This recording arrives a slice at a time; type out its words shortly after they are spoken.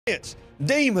Giants,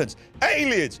 demons,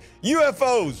 aliens,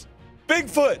 UFOs,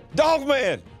 Bigfoot,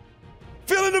 Dogman.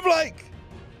 Fill in the blank.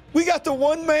 We got the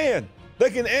one man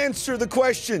that can answer the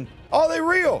question, are they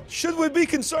real? Should we be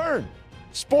concerned?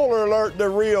 Spoiler alert, they're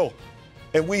real.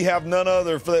 And we have none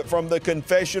other from the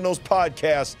Confessionals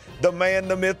podcast, the man,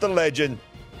 the myth, the legend,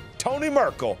 Tony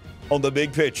Merkel on The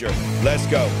Big Picture. Let's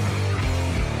go.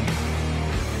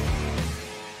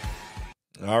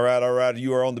 All right.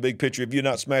 You are on The Big Picture. If you're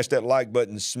not smashed that like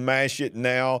button, smash it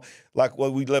now. Like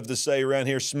what we love to say around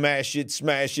here, smash it,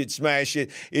 smash it, smash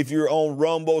it. If you're on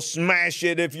Rumble, smash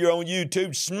it. If you're on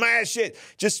YouTube, smash it.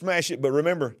 Just smash it. But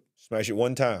remember, smash it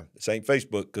one time. This ain't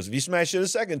Facebook, because if you smash it a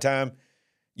second time,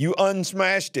 you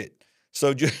unsmashed it.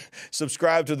 So just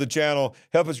subscribe to the channel.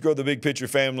 Help us grow the Big Picture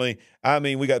family. I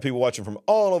mean, we got people watching from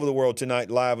all over the world tonight,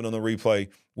 live and on the replay.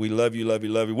 We love you, love you,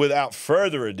 love you. Without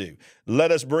further ado,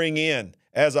 let us bring in,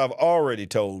 as I've already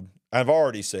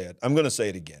said, I'm going to say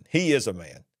it again. He is a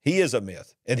man. He is a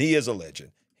myth. And he is a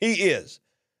legend. He is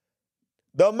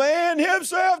the man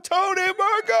himself, Tony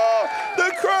Merkel.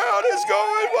 The crowd is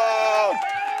going wild.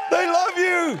 They love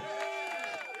you.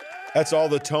 That's all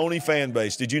the Tony fan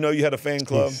base. Did you know you had a fan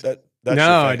club? That's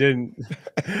no, I didn't.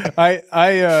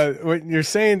 What you're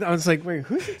saying, I was like, wait,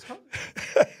 who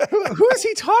is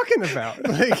he talking about?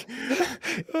 Like,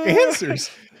 answers.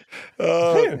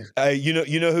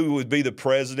 You know who would be the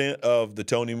president of the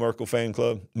Tony Merkel fan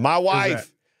club? My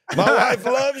wife. My wife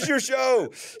loves your show.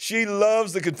 She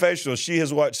loves the Confessionals. She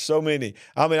has watched so many.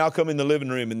 I mean, I'll come in the living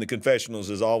room and the Confessionals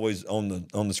is always on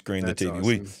the screen, the TV.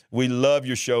 Awesome. We love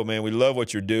your show, man. We love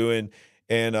what you're doing.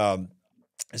 And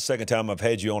the second time I've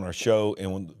had you on our show,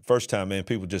 and the first time, man,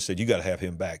 people just said, you got to have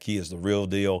him back. He is the real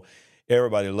deal.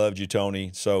 Everybody loved you,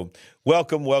 Tony. So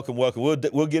welcome.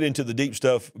 We'll get into the deep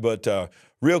stuff, but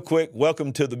real quick,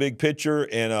 welcome to The Big Picture,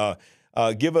 and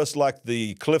give us like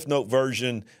the Cliff Note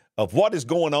version of what is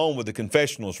going on with the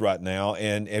Confessionals right now.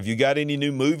 And have you got any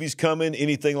new movies coming,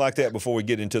 anything like that, before we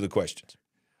get into the questions?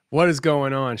 What is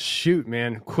going on? Shoot,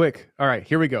 man. Quick. All right,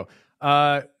 here we go.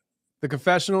 The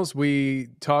Confessionals, we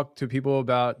talk to people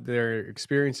about their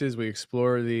experiences. We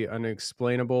explore the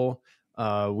unexplainable.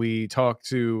 We talk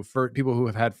to people who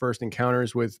have had first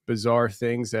encounters with bizarre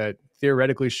things that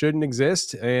theoretically shouldn't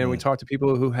exist. And we talk to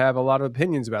people who have a lot of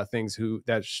opinions about things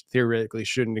that theoretically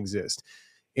shouldn't exist.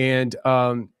 And,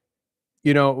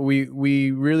 you know,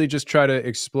 we really just try to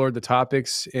explore the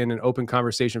topics in an open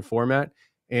conversation format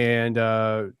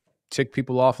and tick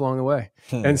people off along the way.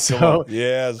 And so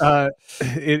yes,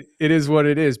 it is what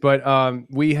it is. But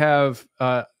we have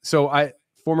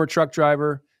former truck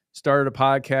driver, started a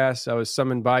podcast. I was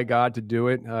summoned by God to do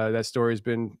it. That story's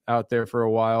been out there for a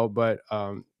while, but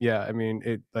yeah, I mean,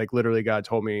 it like literally God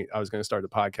told me I was going to start the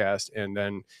podcast, and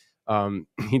then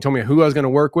he told me who I was going to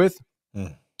work with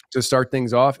to start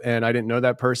things off, and I didn't know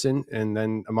that person. And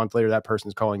then a month later, that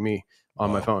person's calling me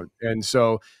on my phone. And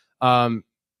so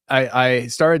I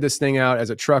started this thing out as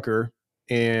a trucker,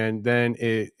 and then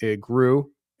it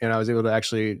grew, and I was able to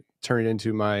actually turn it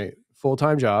into my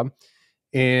full-time job.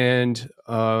 And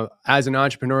as an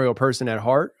entrepreneurial person at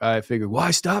heart, I figured,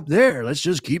 why stop there? Let's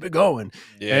just keep it going.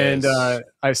 Yes. And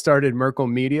I started Merkel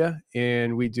Media,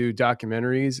 and we do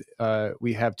documentaries.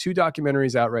 We have 2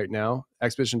 documentaries out right now.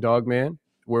 Expedition Dogman,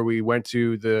 where we went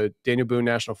to the Daniel Boone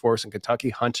National Forest in Kentucky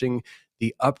hunting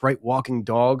the upright walking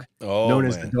dog known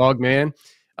as the Dogman.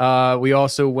 We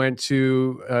also went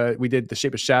to, we did The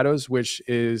Shape of Shadows, which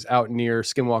is out near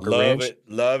Skinwalker Ranch.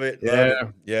 Love it.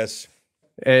 Yes.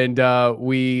 And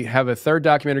we have a 3rd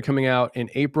documentary coming out in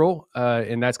April,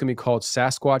 and that's going to be called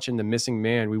Sasquatch and the Missing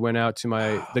Man. We went out to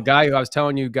the guy who I was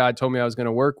telling you God told me I was going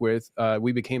to work with.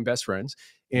 We became best friends,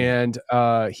 and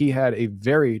he had a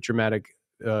very dramatic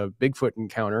Bigfoot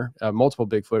encounter, multiple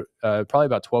Bigfoot, probably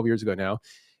about 12 years ago now.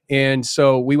 And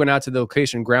so we went out to the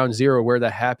location, ground zero, where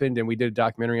that happened, and we did a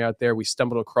documentary out there. We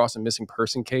stumbled across a missing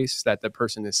person case that the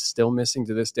person is still missing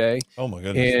to this day. Oh my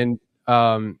goodness. And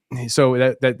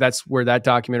so that's where that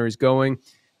documentary is going.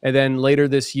 And then later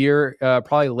this year,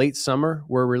 probably late summer,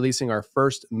 we're releasing our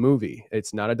first movie.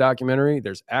 It's not a documentary.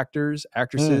 There's actors,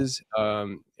 actresses,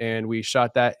 and we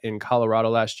shot that in Colorado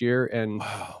last year. And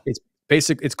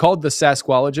it's called The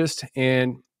Sasquologist,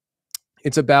 and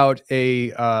it's about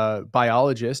a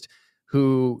biologist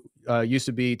who used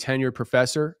to be tenured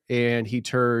professor, and he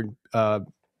turned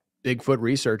Bigfoot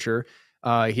researcher.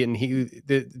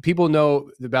 People know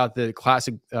about the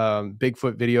classic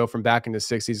Bigfoot video from back in the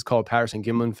 60s. It's called Patterson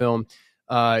Gimlin film.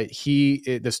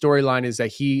 The storyline is that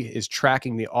he is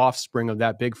tracking the offspring of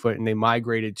that Bigfoot, and they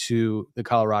migrated to the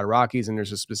Colorado Rockies, and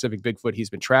there's a specific Bigfoot he's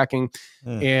been tracking.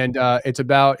 And it's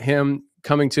about him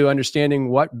coming to understanding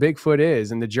what Bigfoot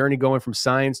is and the journey going from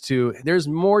science to there's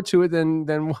more to it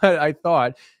than what I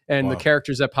thought. And the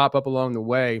characters that pop up along the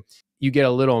way, you get a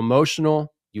little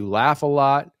emotional, you laugh a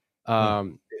lot.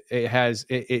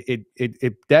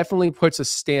 It definitely puts a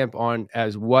stamp on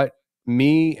as what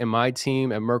me and my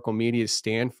team at Merkel Media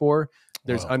stand for.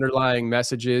 There's underlying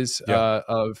messages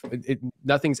of it.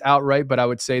 Nothing's outright, but I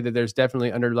would say that there's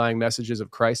definitely underlying messages of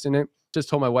Christ in it. Just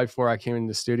told my wife before I came in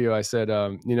the studio, I said,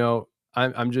 you know,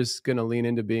 I'm just going to lean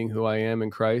into being who I am in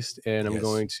Christ, and I'm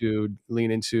going to lean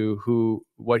into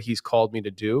what He's called me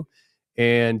to do.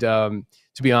 And to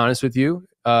be honest with you,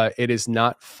 it is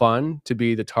not fun to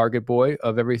be the target boy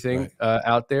of everything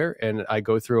out there. And I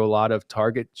go through a lot of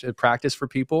target practice for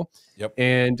people.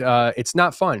 And it's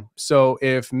not fun. So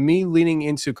if me leaning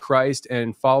into Christ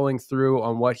and following through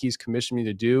on what He's commissioned me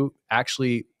to do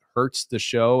actually hurts the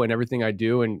show and everything I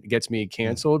do and gets me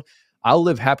canceled, I'll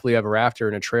live happily ever after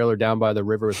in a trailer down by the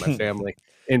river with my family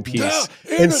in peace.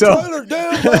 Trailer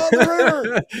down by the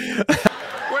river.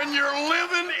 When you're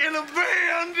living in a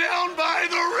van down by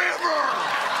the river.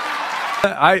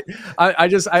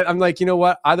 I'm like, you know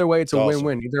what? Either way, it's a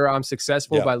win-win. Either I'm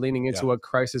successful by leaning into what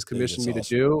Christ has commissioned me to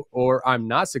do, or I'm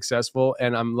not successful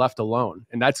and I'm left alone.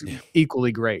 And that's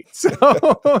equally great. So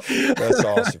that's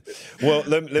awesome. Well,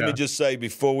 let me just say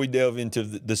before we delve into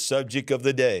the subject of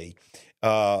the day,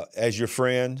 as your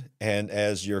friend and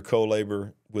as your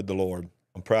co-laborer with the Lord,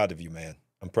 I'm proud of you, man.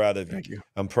 I'm proud of you. Thank you.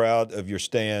 I'm proud of your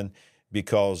stand,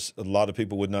 because a lot of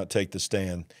people would not take the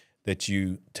stand that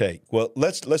you take. Well,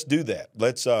 let's do that.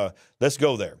 Let's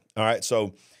go there. All right.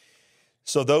 So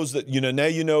those that, now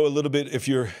you know a little bit, if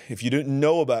you didn't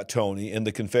know about Tony and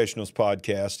the Confessionals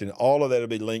podcast, and all of that will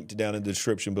be linked down in the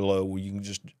description below, where you can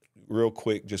just real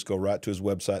quick just go right to his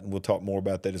website, and we'll talk more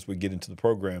about that as we get into the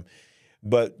program.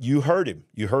 But you heard him.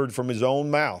 You heard from his own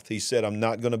mouth. He said, I'm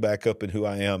not going to back up in who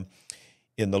I am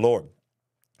in the Lord.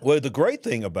 Well, the great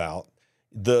thing about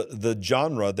the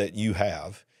genre that you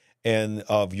have and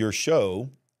of your show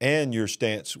and your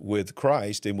stance with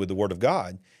Christ and with the Word of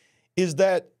God is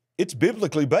that it's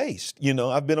biblically based.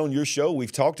 I've been on your show.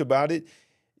 We've talked about it.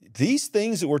 These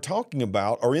things that we're talking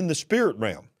about are in the spirit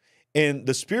realm, and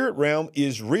the spirit realm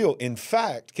is real. In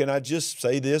fact, can I just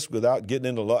say this without getting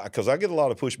into a lot, because I get a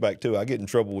lot of pushback too. I get in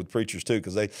trouble with preachers too,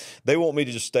 because they want me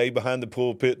to just stay behind the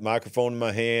pulpit, microphone in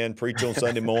my hand, preach on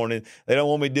Sunday morning. They don't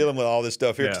want me dealing with all this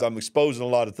stuff here, because I'm exposing a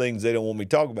lot of things they don't want me to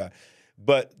talk about.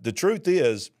 But the truth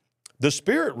is, the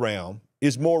spirit realm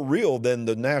is more real than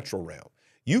the natural realm.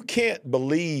 You can't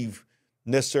believe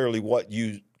necessarily what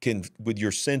you can with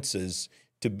your senses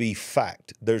to be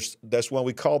fact. That's why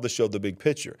we call the show The Big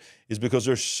Picture, is because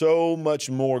there's so much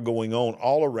more going on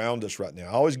all around us right now.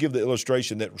 I always give the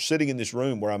illustration that we're sitting in this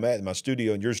room where I'm at, in my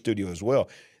studio and your studio as well.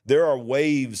 There are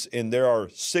waves and there are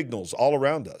signals all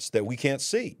around us that we can't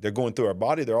see. They're going through our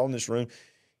body. They're all in this room.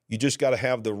 You just got to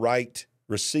have the right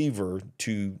receiver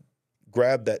to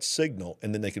grab that signal,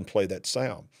 and then they can play that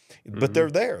sound. But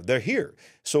they're there. They're here.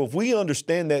 So if we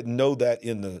understand that and know that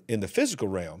in the physical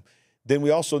realm, then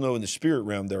we also know in the spirit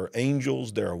realm there are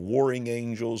angels, there are warring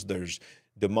angels, there's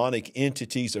demonic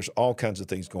entities, there's all kinds of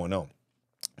things going on.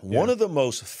 One of the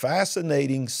most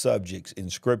fascinating subjects in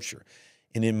Scripture,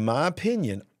 and in my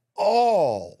opinion,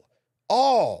 all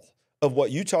of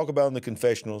what you talk about in the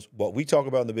confessionals, what we talk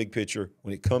about in the big picture,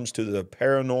 when it comes to the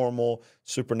paranormal,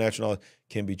 supernatural,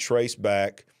 can be traced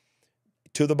back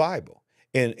to the Bible.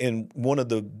 And one of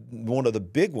the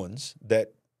big ones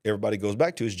that everybody goes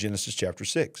back to is Genesis chapter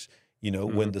 6.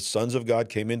 When the sons of God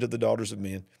came into the daughters of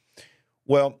men.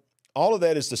 Well, all of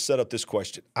that is to set up this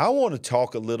question. I want to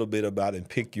talk a little bit about and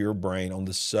pick your brain on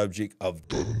the subject of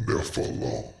the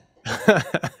Nephilim.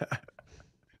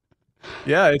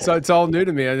 Yeah, it's all new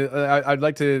to me. I'd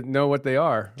like to know what they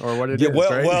are or what it is.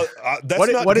 Right? Well,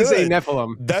 that's not what good. Is a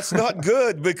Nephilim? That's not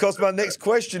good, because my next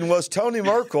question was, Tony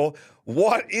Merkel,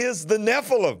 what is the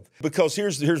Nephilim? Because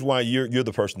here's why you're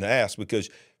the person to ask. Because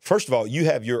first of all, you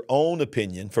have your own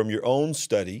opinion from your own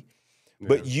study,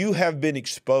 but you have been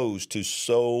exposed to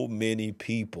so many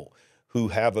people who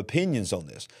have opinions on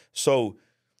this. So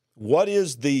what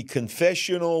is the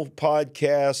confessional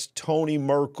podcast, Tony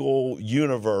Merkel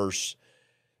universe,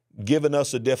 giving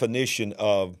us a definition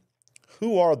of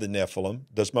who are the Nephilim?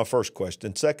 That's my first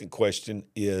question. Second question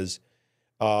is,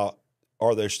 are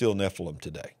there still Nephilim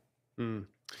today?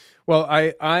 Well,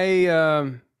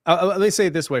 let me say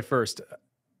it this way first.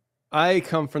 I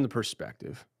come from the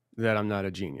perspective that I'm not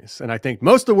a genius, and I think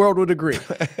most of the world would agree.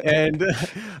 And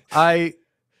the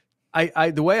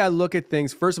way I look at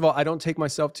things, first of all, I don't take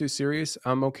myself too serious.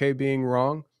 I'm okay being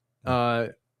wrong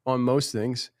on most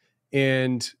things.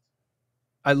 And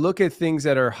I look at things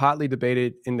that are hotly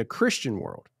debated in the Christian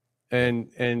world,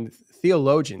 and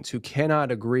theologians who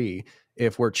cannot agree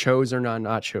if we're chosen or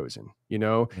not chosen, you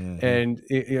know, and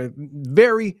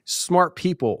very smart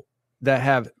people that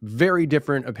have very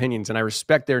different opinions, and I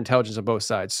respect their intelligence on both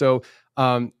sides. So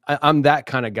I'm that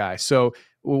kind of guy. So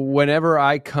whenever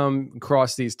I come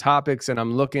across these topics and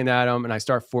I'm looking at them and I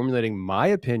start formulating my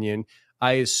opinion,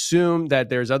 I assume that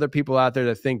there's other people out there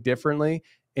that think differently,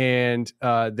 and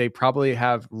they probably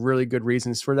have really good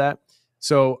reasons for that.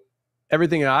 So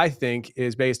everything that I think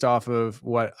is based off of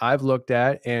what I've looked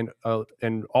at and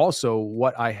also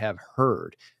what I have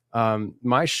heard.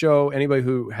 My show, anybody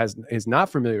who is not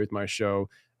familiar with my show,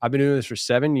 I've been doing this for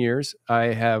 7 years. I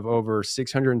have over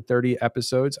 630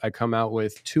 episodes. I come out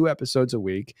with 2 episodes a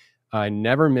week. I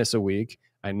never miss a week.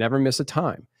 I never miss a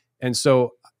time. And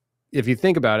so if you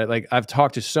think about it, like I've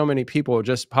talked to so many people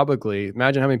just publicly.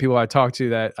 Imagine how many people I talked to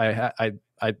that I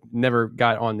never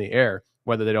got on the air,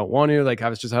 whether they don't want to. Like I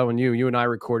was just telling you and I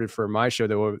recorded for my show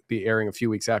that will be airing a few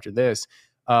weeks after this.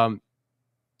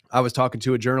 I was talking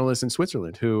to a journalist in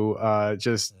Switzerland who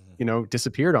just,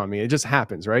 disappeared on me. It just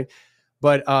happens, right?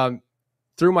 But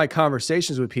through my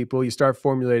conversations with people, you start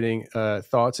formulating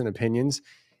thoughts and opinions.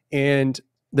 And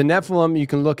the Nephilim, you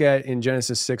can look at in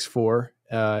Genesis 6:4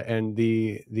 and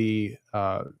the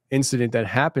incident that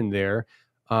happened there.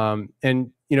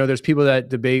 And there's people that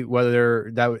debate whether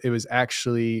that it was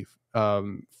actually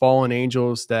fallen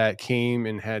angels that came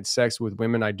and had sex with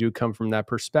women. I do come from that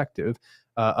perspective.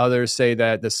 Others say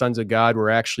that the sons of God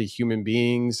were actually human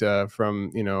beings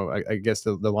from, I guess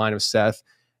the line of Seth.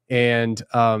 And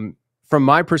from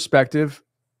my perspective,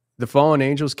 the fallen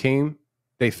angels came,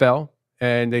 they fell,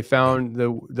 and they found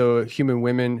the human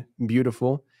women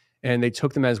beautiful, and they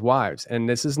took them as wives. And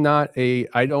this is not this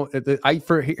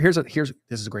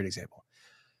is a great example.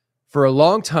 For a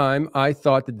long time, I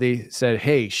thought that they said,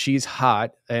 hey, she's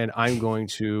hot, and I'm going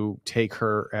to take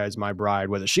her as my bride,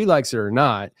 whether she likes it or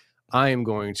not. I am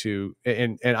going to,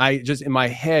 and I just in my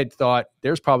head thought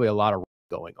there's probably a lot of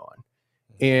going on.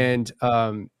 And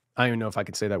I don't even know if I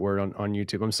could say that word on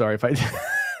YouTube. I'm sorry if I,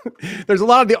 there's a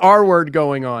lot of the R word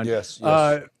going on. Yes.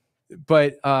 But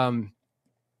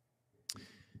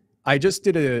I just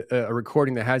did a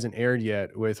recording that hasn't aired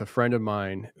yet with a friend of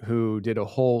mine who did a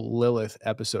whole Lilith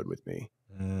episode with me.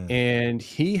 And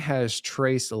he has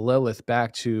traced Lilith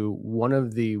back to one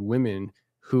of the women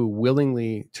who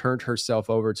willingly turned herself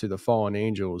over to the fallen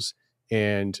angels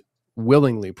and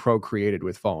willingly procreated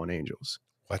with fallen angels.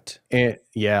 What? And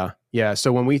yeah.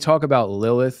 So when we talk about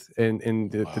Lilith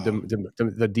and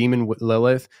the demon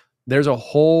Lilith, there's a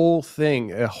whole thing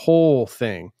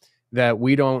that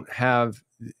we don't have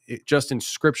just in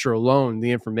scripture alone,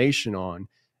 the information on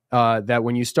that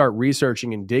when you start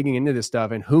researching and digging into this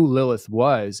stuff and who Lilith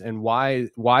was and why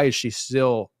is she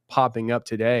still popping up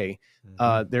today,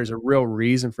 there's a real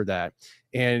reason for that.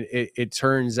 And it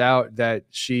turns out that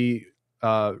she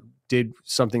did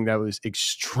something that was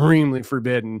extremely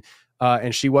forbidden,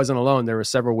 and she wasn't alone. There were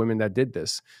several women that did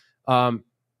this. And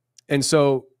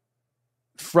so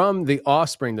from the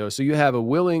offspring, though, so you have a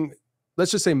willing,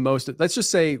 let's just say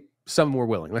some were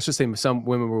willing. Let's just say some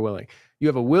women were willing. You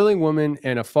have a willing woman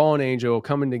and a fallen angel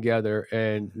coming together,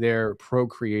 and they're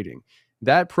procreating.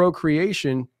 That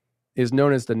procreation is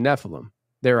known as the Nephilim.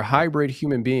 They're hybrid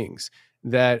human beings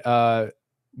that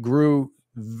grew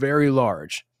very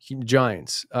large,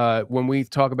 giants. When we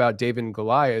talk about David and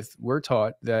Goliath, we're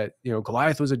taught that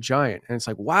Goliath was a giant, and it's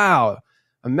like, wow,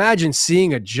 imagine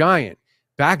seeing a giant.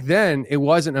 Back then, it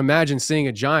wasn't imagine seeing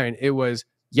a giant. It was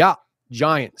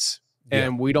giants.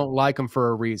 And we don't like them for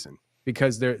a reason,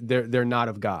 because they're not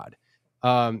of God.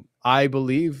 I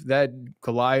believe that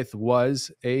Goliath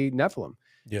was a Nephilim.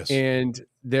 Yes. And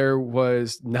there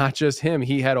was not just him.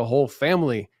 He had a whole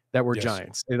family that were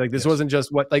giants. Like this wasn't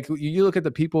just you look at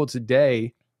the people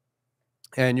today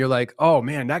and you're like, oh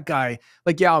man, that guy,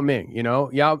 like Yao Ming,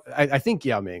 I think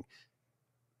Yao Ming,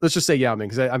 let's just say Yao Ming,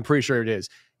 because I'm pretty sure it is.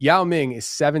 Yao Ming is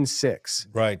 7'6".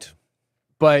 Right.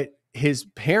 But his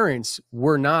parents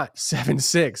were not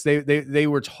 7'6". They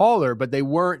were taller, but they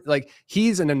weren't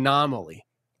he's an anomaly.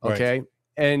 Okay. Right.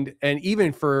 And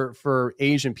even for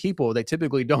Asian people, they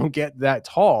typically don't get that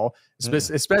tall,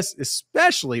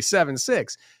 especially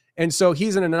 7'6". And so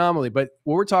he's an anomaly. But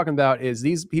what we're talking about is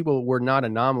these people were not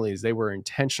anomalies. They were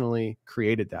intentionally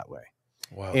created that way.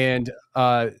 Wow. And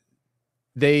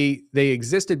they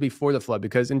existed before the flood,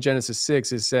 because in Genesis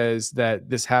 6, it says that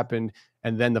this happened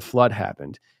and then the flood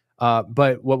happened.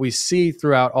 But what we see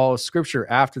throughout all of scripture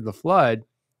after the flood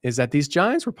is that these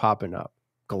giants were popping up.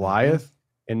 Goliath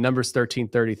in Numbers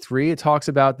 13:33, it talks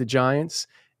about the giants.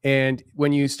 And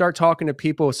when you start talking to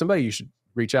people, somebody you should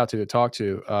reach out to talk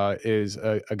to is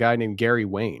a guy named Gary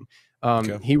Wayne.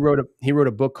 Okay. He wrote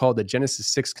a book called The Genesis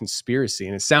 6 Conspiracy,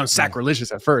 and it sounds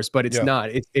sacrilegious at first, but it's not.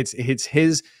 It's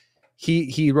his.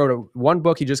 He wrote one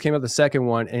book. He just came out the second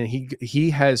one, and he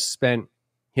has spent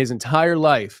his entire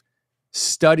life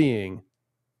studying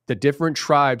the different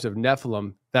tribes of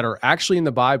Nephilim that are actually in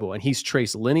the Bible, and he's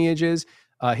traced lineages.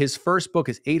 His first book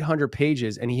is 800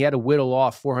 pages, and he had to whittle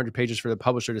off 400 pages for the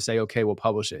publisher to say, okay, we'll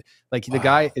publish it. Like, the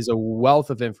guy is a wealth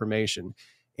of information,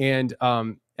 and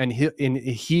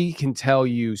he can tell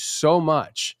you so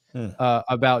much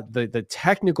about the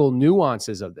technical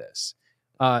nuances of this.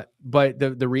 But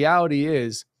the reality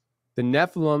is, the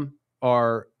Nephilim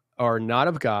are not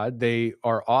of God. They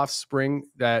are offspring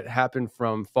that happen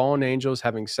from fallen angels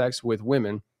having sex with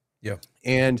women. Yeah.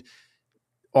 And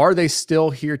are they still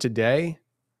here today?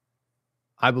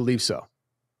 I believe so.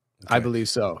 Okay. I believe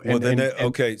so.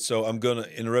 Okay, so I'm going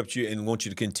to interrupt you and want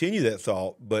you to continue that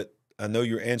thought, but I know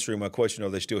you're answering my question, are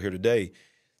they still here today?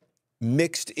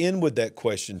 Mixed in with that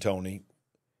question, Tony,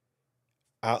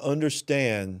 I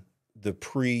understand the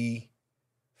pre-flood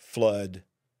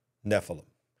Nephilim.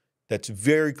 That's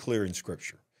very clear in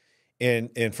Scripture.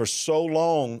 And for so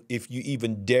long, if you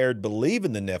even dared believe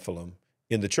in the Nephilim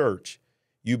in the church,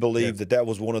 you believed that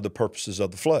was one of the purposes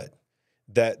of the flood.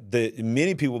 That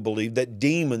many people believe that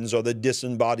demons are the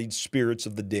disembodied spirits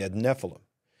of the dead Nephilim.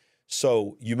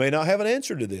 So you may not have an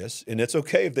answer to this, and it's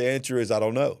okay if the answer is, I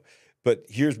don't know. But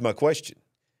here's my question.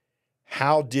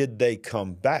 How did they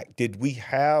come back? Did we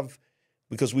have,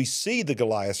 because we see the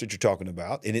Goliaths that you're talking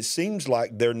about, and it seems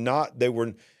like they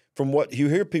were, from what you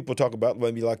hear people talk about,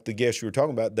 maybe like the guests you were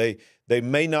talking about, they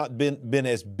may not been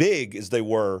as big as they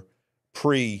were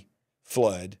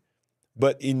pre-flood,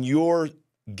 but in your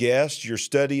guest, your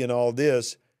study and all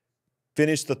this,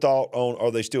 finish the thought on,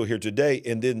 are they still here today?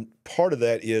 And then part of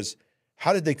that is,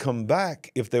 how did they come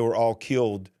back if they were all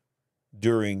killed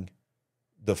during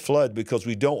the flood? Because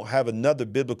we don't have another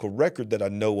biblical record that I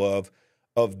know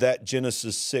of that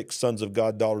Genesis 6, sons of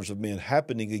God, daughters of men,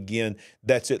 happening again,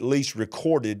 that's at least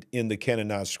recorded in the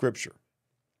canonized Scripture.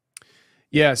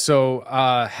 Yeah, so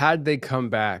had they come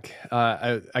back,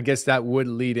 I guess that would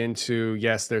lead into,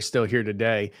 yes, they're still here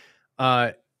today.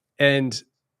 And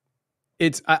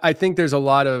I think there's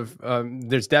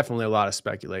there's definitely a lot of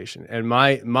speculation. And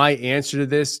my answer to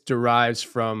this derives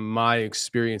from my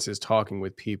experiences talking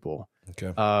with people.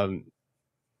 Okay.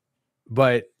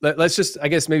 But let's just, I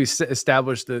guess, maybe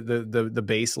establish the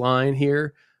baseline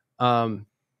here. And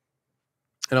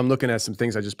I'm looking at some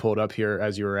things I just pulled up here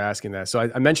as you were asking that. So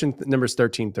I mentioned Numbers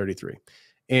 13:33.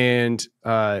 And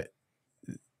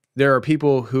there are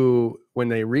people who, when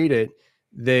they read it,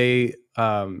 they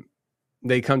come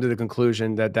to the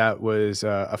conclusion that was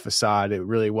a facade. It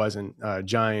really wasn't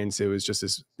giants. It was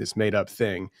just this made up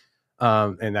thing,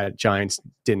 and that giants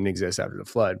didn't exist after the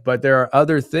flood. But there are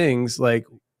other things like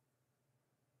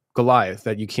Goliath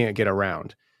that you can't get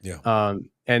around. Yeah.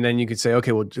 And then you could say,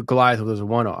 okay, well, Goliath was a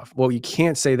one-off. Well, you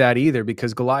can't say that either,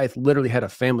 because Goliath literally had a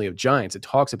family of giants. It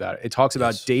talks about it. It talks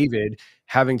about David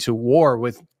having to war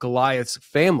with Goliath's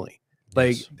family.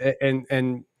 Like,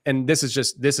 and this is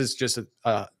just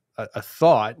a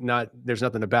thought, there's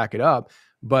nothing to back it up,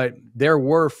 but there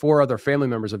were 4 other family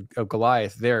members of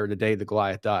Goliath there the day that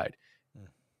Goliath died.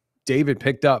 David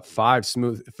picked up 5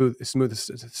 smooth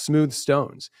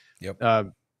stones.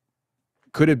 Yep.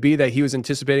 Could it be that he was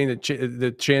anticipating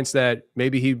the chance that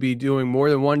maybe he'd be doing more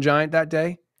than one giant that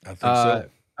day? I think so.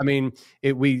 I mean,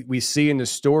 we see in the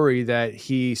story that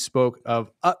he spoke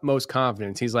of utmost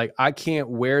confidence. He's like, I can't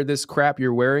wear this crap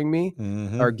you're wearing me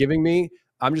or giving me.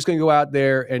 I'm just going to go out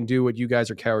there and do what you guys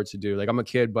are cowards to do. Like, I'm a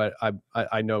kid, but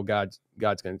I know God's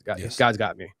got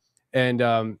me.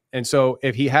 And so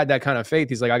if he had that kind of faith,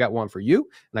 he's like, I got one for you,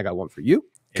 and I got one for you,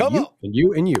 and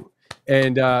you, and you.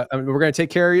 And we're going to take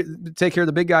care of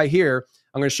the big guy here.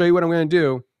 I'm going to show you what I'm going to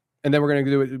do, and then we're going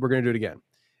to do it. We're going to do it again.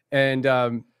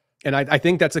 And I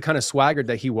think that's the kind of swagger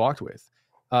that he walked with.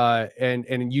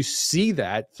 And you see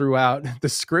that throughout the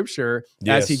Scripture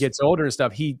as he gets older and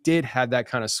stuff. He did have that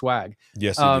kind of swag.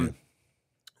 Yes, he did.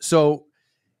 So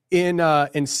in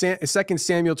 2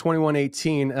 Samuel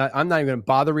 21:18, I'm not even going to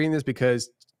bother reading this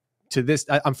because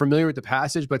I'm familiar with the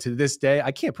passage, but to this day,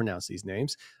 I can't pronounce these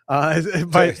names. But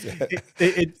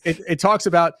it talks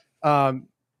about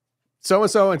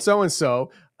so-and-so and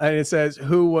so-and-so, and it says,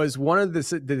 who was one of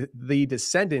the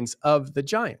descendants of the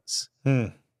giants.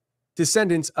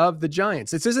 Descendants of the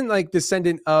giants. This isn't like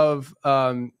descendant of,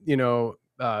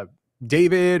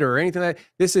 David or anything like that.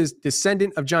 This is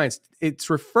descendant of giants. It's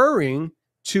referring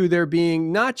to there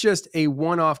being not just a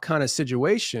one-off kind of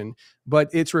situation, but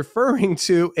it's referring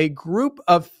to a group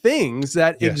of things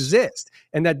that exist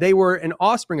and that they were an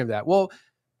offspring of that. Well,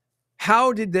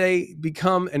 how did they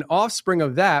become an offspring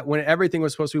of that when everything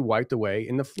was supposed to be wiped away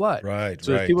in the flood? Right.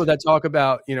 So there's people that talk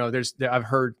about, I've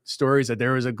heard stories that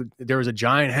there was a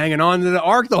giant hanging on to the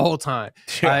ark the whole time.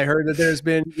 Yeah. I heard that there's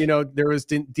been, there was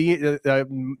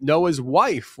Noah's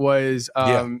wife was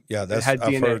had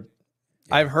DNA.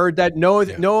 I've heard that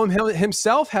Noah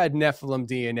himself had Nephilim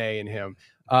DNA in him,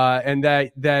 and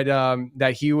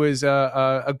that he was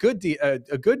a good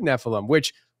Nephilim.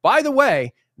 Which, by the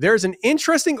way, there's an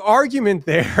interesting argument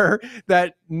there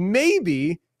that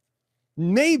maybe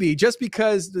just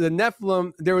because the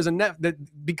Nephilim, there was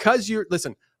because you're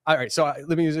listen. All right, so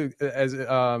let me use it as that's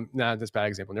a bad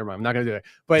example. Never mind, I'm not going to do it.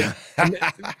 But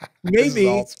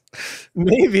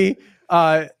maybe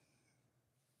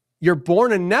you're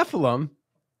born a Nephilim,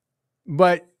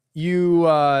 but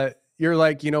you're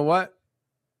like, you know what?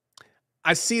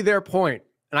 I see their point.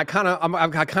 And I'm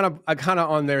kind of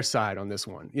on their side on this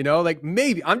one, like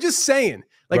maybe I'm just saying,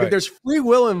 like, if there's free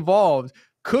will involved,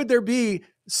 could there be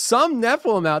some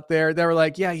Nephilim out there that were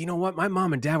like, yeah, you know what? My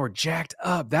mom and dad were jacked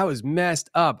up. That was messed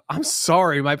up. I'm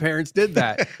sorry. My parents did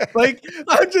that. Like,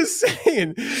 I'm just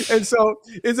saying. And so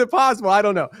is it possible? I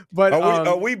don't know. But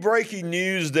are we breaking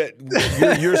news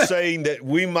that you're saying that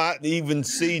we might even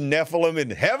see Nephilim in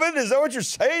heaven? Is that what you're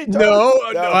saying,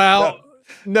 Tony?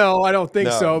 No, I don't think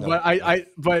so.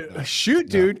 But shoot,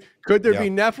 dude, could there be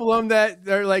Nephilim that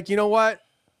they're like, you know what?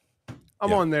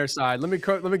 I'm on their side. Let me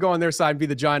go on their side and be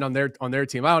the giant on their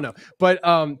team. I don't know. But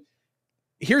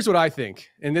here's what I think,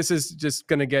 and this is just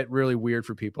going to get really weird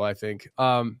for people, I think.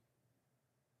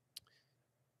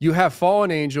 You have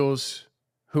fallen angels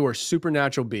who are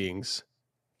supernatural beings,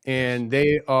 and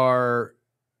they are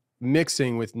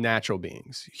mixing with natural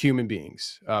beings, human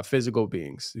beings, physical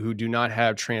beings who do not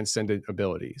have transcendent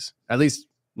abilities. At least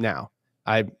now,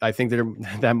 I think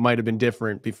that might have been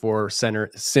different before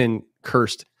sin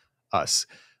cursed us.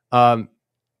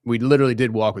 We literally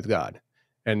did walk with God,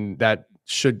 and that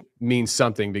should mean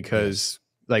something because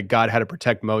like God had to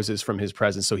protect Moses from his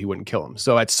presence so he wouldn't kill him.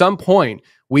 So at some point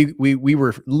we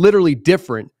were literally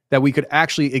different, that we could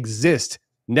actually exist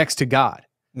next to God.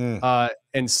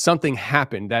 And something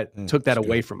happened that took that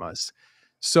away from us.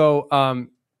 So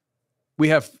we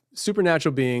have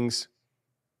supernatural beings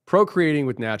procreating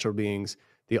with natural beings.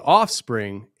 The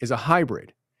offspring is a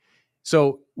hybrid.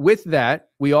 So with that,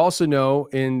 we also know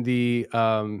in the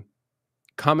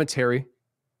commentary,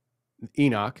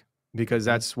 Enoch, because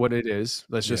that's what it is.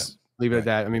 Let's just leave it at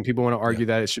that. I mean, people want to argue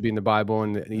that it should be in the Bible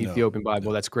and the Ethiopian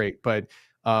Bible. That's great. But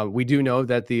we do know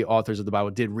that the authors of the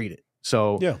Bible did read it.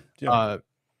 So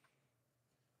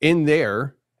in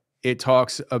there, it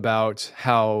talks about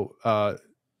how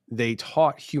they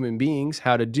taught human beings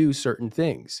how to do certain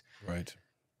things. Right.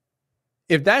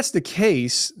 If that's the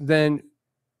case, then,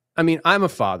 I mean, I'm a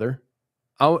father.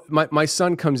 My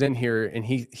son comes in here and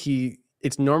he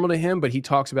it's normal to him, but he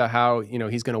talks about how,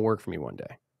 he's going to work for me one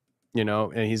day,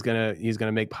 and he's going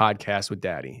to make podcasts with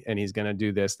daddy, and he's going to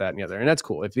do this, that, and the other. And that's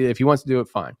cool. If he wants to do it,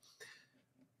 fine.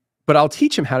 But I'll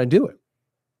teach him how to do it.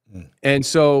 And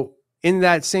so in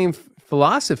that same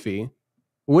philosophy,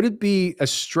 would it be a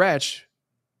stretch?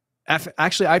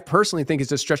 Actually, I personally think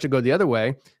it's a stretch to go the other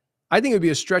way. I think it would be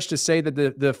a stretch to say that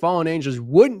the fallen angels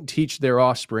wouldn't teach their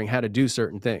offspring how to do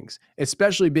certain things,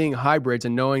 especially being hybrids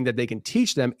and knowing that they can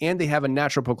teach them and they have a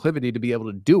natural proclivity to be able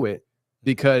to do it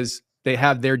because they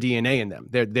have their DNA in them,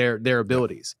 their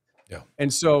abilities. Yeah.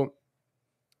 And so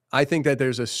I think that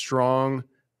there's a strong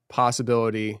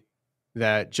possibility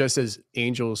that just as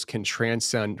angels can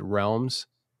transcend realms,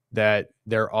 that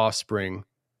their offspring,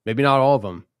 maybe not all of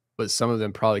them, but some of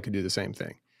them probably could do the same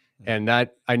thing. And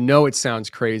that, I know it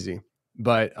sounds crazy,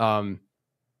 but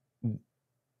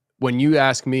when you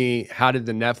ask me, how did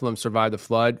the Nephilim survive the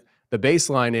flood? The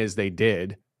baseline is they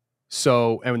did.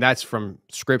 So, and that's from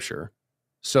scripture.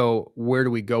 So where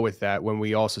do we go with that when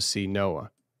we also see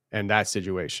Noah and that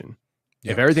situation?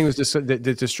 Yeah. If everything was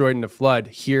destroyed in the flood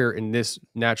here in this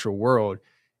natural world,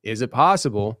 is it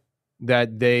possible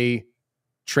that they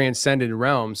transcended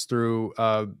realms through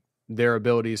their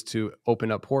abilities to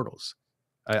open up portals?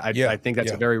 I think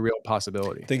that's a very real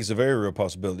possibility. I think it's a very real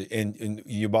possibility. And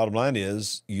your bottom line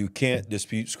is you can't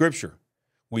dispute scripture.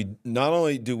 We not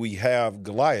only do we have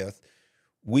Goliath,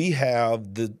 we have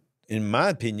in my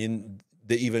opinion,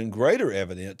 the even greater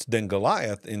evidence than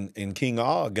Goliath and King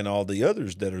Og and all the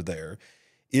others that are there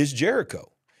is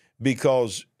Jericho.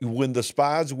 Because when the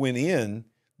spies went in,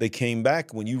 they came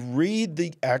back. When you read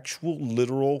the actual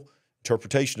literal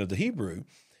interpretation of the Hebrew,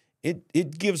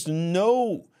 it gives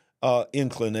no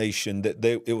inclination that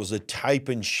it was a type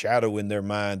and shadow in their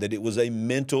mind, that it was a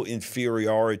mental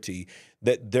inferiority,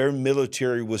 that their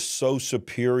military was so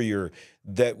superior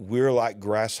that we're like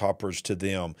grasshoppers to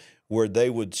them, where they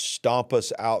would stomp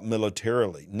us out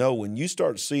militarily. No, when you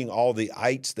start seeing all the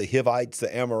ites, the Hivites,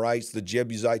 the Amorites, the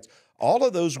Jebusites, all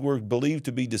of those were believed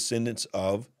to be descendants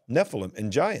of Nephilim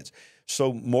and giants.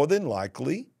 So more than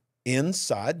likely,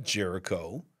 inside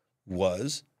Jericho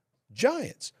was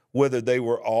giants. Whether they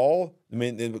were all, I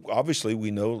mean, obviously we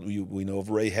know of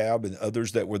Rahab and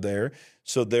others that were there.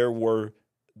 So there were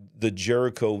the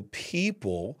Jericho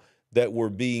people that were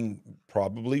being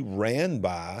probably ran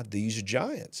by these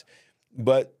giants.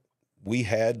 But we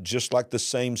had, just like the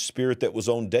same spirit that was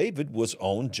on David was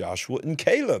on Joshua and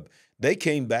Caleb. They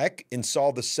came back and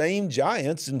saw the same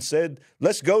giants and said,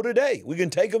 let's go today. We can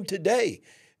take them today,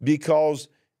 because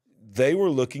they were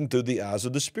looking through the eyes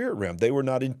of the spirit realm. They were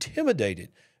not intimidated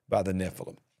by the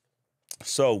Nephilim.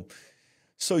 So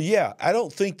yeah, I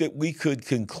don't think that we could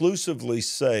conclusively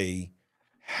say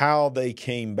how they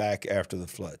came back after the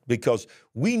flood, because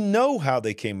we know how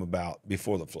they came about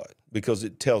before the flood, because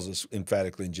it tells us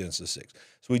emphatically in Genesis 6.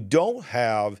 So we don't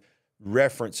have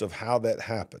reference of how that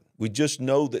happened. We just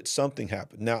know that something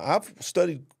happened. Now, I've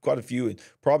studied quite a few, and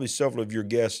probably several of your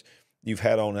guests you've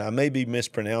had on. I may be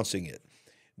mispronouncing it,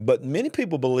 but many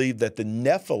people believe that the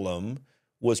Nephilim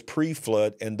was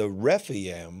pre-flood, and the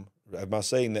Rephaim, am I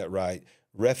saying that right?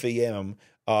 Rephaim,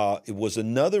 it was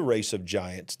another race of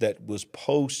giants that was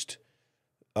post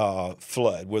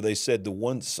flood, where they said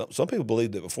some people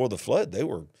believe that before the flood,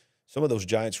 some of those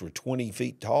giants were 20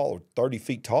 feet tall or 30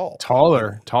 feet tall.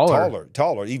 Taller,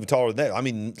 even taller than that. I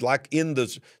mean, like in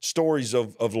the stories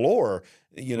of lore,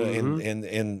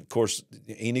 and of course,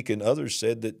 Enoch and others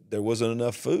said that there wasn't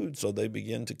enough food, so they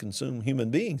began to consume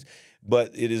human beings.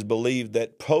 But it is believed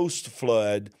that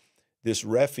post-flood, this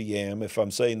Rephaim, if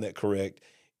I'm saying that correct,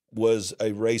 was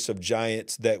a race of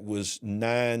giants that was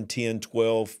 9, 10,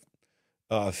 12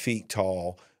 feet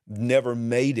tall, never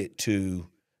made it to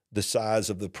the size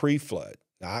of the pre-flood.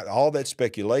 All that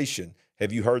speculation.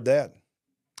 Have you heard that?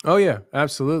 Oh yeah,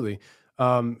 absolutely.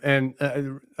 And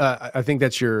I think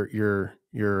that's your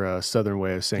Southern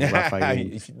way of saying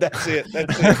Raphael. That's it.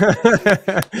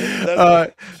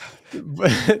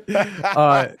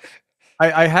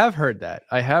 I have heard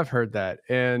that.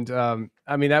 And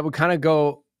I mean, that would kind of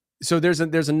go, so there's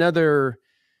another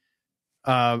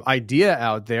idea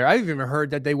out there. I've even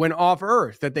heard that they went off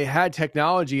Earth, that they had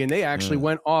technology and they actually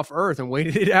went off Earth and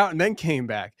waited it out and then came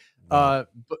back. But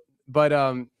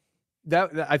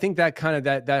that I think that kind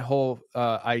of that whole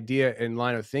idea and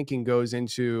line of thinking goes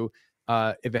into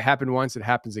if it happened once, it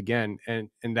happens again, and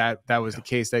that was the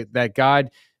case, that God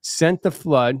sent the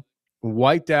flood,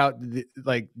 wiped out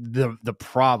the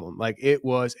problem, like it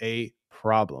was a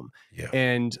problem,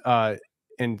 and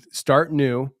start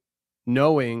new,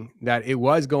 knowing that it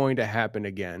was going to happen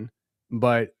again,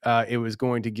 but it was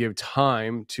going to give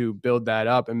time to build that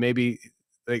up, and maybe.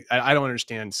 Like, I don't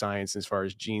understand science as far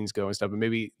as genes go and stuff, but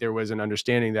maybe there was an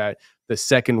understanding that the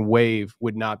second wave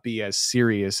would not be as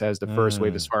serious as the first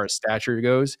wave as far as stature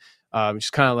goes.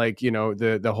 Just kind of like,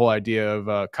 the whole idea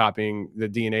of copying the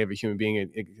DNA of a human being.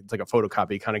 It's like a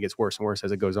photocopy. It kind of gets worse and worse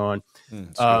as it goes on.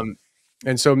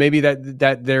 And so maybe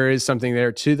that there is something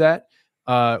there to that,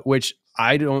 which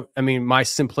my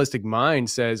simplistic mind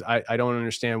says I don't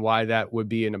understand why that would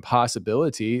be an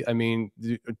impossibility. I mean,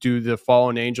 do the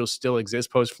fallen angels still exist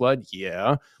post-flood?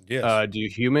 Yeah. Yes. Do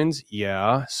humans?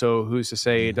 Yeah. So who's to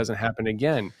say it doesn't happen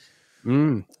again?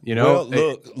 Well,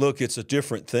 look, it's a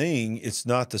different thing. It's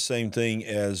not the same thing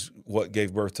as what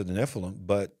gave birth to the Nephilim,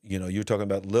 but you're talking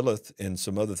about Lilith and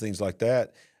some other things like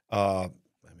that.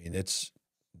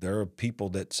 There are people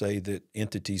that say that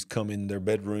entities come in their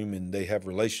bedroom and they have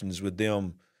relations with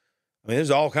them. I mean, there's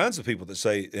all kinds of people that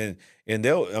say, and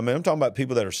I'm talking about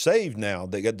people that are saved now,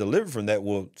 that got delivered from that,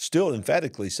 will still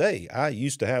emphatically say, I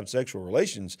used to have sexual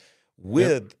relations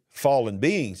with fallen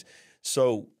beings.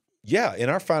 So yeah, in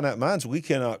our finite minds, we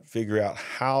cannot figure out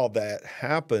how that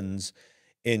happens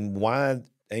and why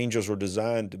angels were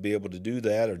designed to be able to do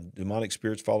that, or demonic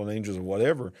spirits, fallen angels, or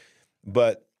whatever.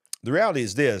 But the reality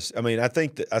is this. I mean, I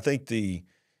think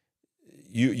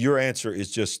your answer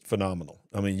is just phenomenal.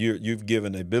 I mean, you've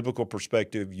given a biblical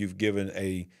perspective.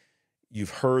 You've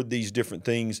heard these different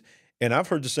things, and I've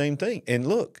heard the same thing. And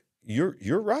look,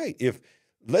 you're right.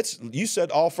 You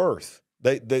said off Earth.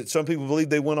 Some people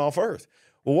believe they went off Earth.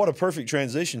 Well, what a perfect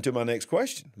transition to my next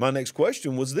question. My next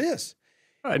question was this.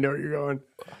 I know where you're going.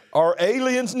 Are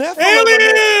aliens Nephilim?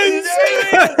 Aliens!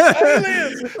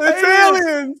 Aliens! It's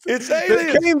aliens! It's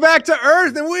aliens! They came back to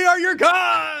Earth, and we are your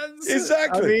gods!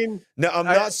 Exactly. I mean, now I'm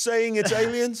not saying it's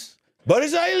aliens, but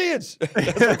it's aliens.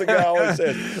 That's what the guy always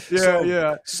says.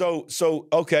 Yeah. So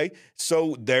okay.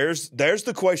 So there's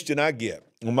the question I get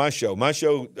on my show. My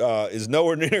show is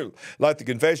nowhere near like the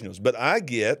confessionals, but I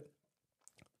get,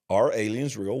 are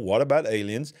aliens real? What about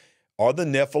aliens? Are the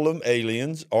Nephilim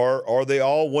aliens? Are they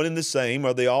all one and the same?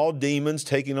 Are they all demons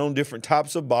taking on different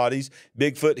types of bodies?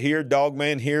 Bigfoot here,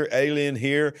 Dogman here, alien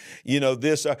here. You know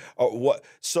this. What?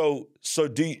 So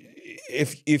do you,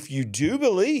 if you do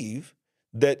believe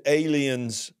that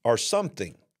aliens are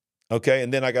something, okay?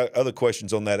 And then I got other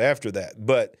questions on that after that.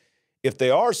 But if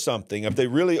they are something, if they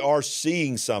really are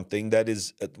seeing something that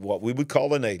is what we would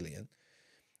call an alien,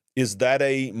 is that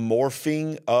a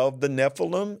morphing of the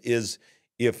Nephilim?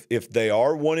 If they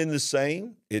are one and the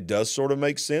same, it does sort of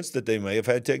make sense that they may have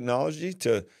had technology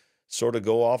to sort of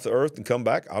go off the earth and come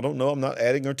back. I don't know. I'm not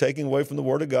adding or taking away from the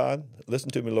Word of God.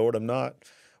 Listen to me, Lord. I'm not.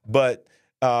 But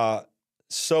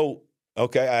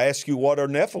okay, I ask you, what are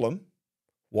Nephilim?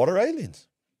 What are aliens?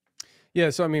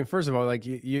 Yeah. So, I mean, first of all, like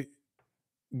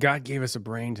God gave us a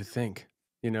brain to think,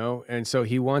 you know, and so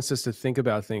he wants us to think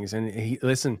about things. And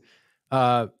listen,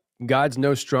 God's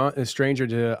no stranger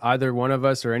to either one of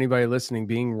us or anybody listening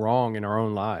being wrong in our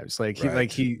own lives. Like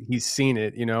he's seen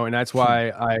it, you know, and that's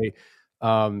why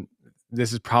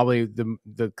this is probably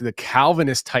the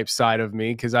Calvinist type side of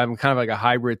me, because I'm kind of like a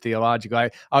hybrid theological. I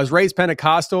was raised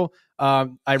Pentecostal.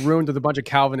 I ruined with a bunch of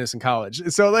Calvinists in college.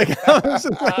 So like,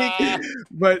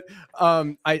 but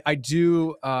I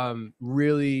do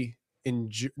really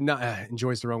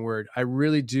enjoy's the wrong word. I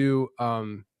really do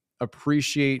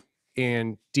appreciate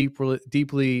and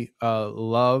deeply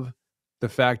love the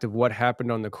fact of what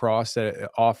happened on the cross, that it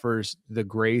offers the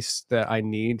grace that I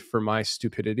need for my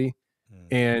stupidity.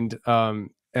 And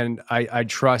I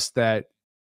trust that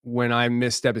when I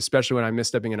misstep, especially when I'm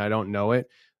misstepping and I don't know it,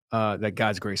 that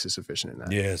God's grace is sufficient in that.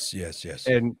 Yes.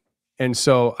 And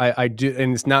so I do,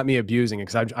 and it's not me abusing it,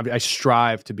 because I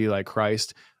strive to be like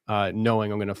Christ,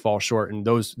 knowing I'm going to fall short. And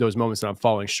those moments that I'm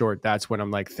falling short, that's when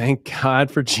I'm like, thank God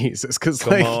for Jesus. Because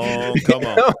come on.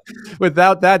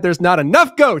 Without that, there's not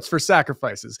enough goats for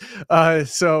sacrifices. I'm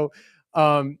sorry,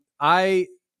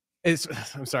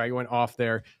 I went off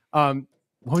there. What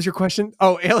was your question?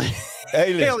 Oh, aliens.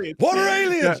 What are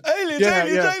aliens?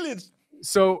 Yeah. Aliens.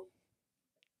 So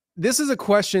this is a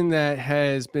question that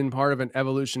has been part of an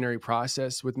evolutionary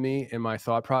process with me and my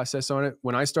thought process on it.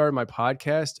 When I started my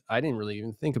podcast, I didn't really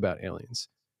even think about aliens.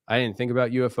 I didn't think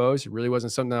about UFOs. It really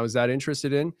wasn't something I was that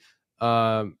interested in.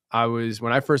 When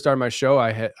I first started my show,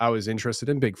 I was interested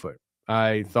in Bigfoot.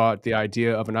 I thought the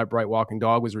idea of an upright walking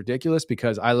dog was ridiculous,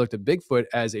 because I looked at Bigfoot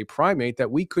as a primate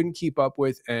that we couldn't keep up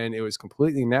with, and it was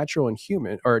completely natural and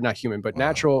human, or not human, but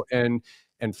natural and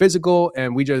physical.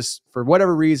 And we just, for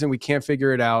whatever reason, we can't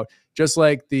figure it out. Just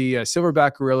like the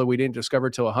silverback gorilla, we didn't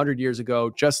discover till 100 years ago.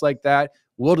 Just like that,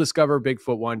 we'll discover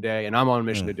Bigfoot one day, and I'm on a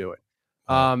mission to do it.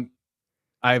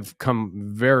 I've come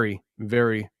very,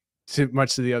 very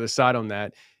much to the other side on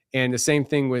that. And the same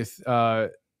thing with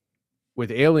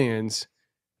aliens.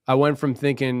 I went from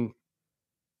thinking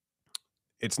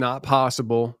it's not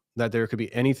possible that there could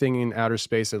be anything in outer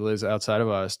space that lives outside of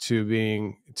us,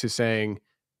 to saying,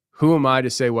 who am I to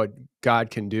say what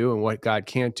God can do and what God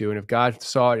can't do? And if God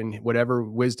saw it in whatever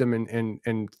wisdom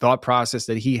and thought process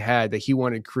that he had, that he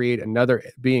wanted to create another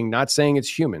being, not saying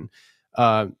it's human,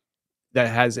 that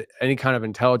has any kind of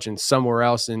intelligence somewhere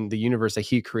else in the universe that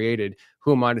he created,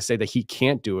 who am I to say that he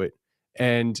can't do it?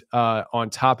 And on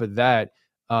top of that,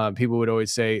 people would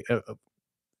always say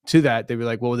to that, they'd be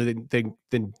like, well,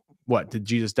 then what? Did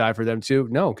Jesus die for them too?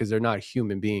 No, because they're not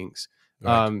human beings.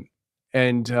 Right.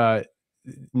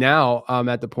 Now I'm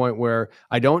at the point where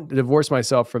I don't divorce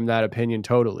myself from that opinion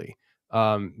totally,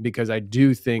 because I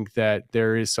do think that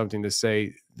there is something to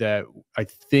say that I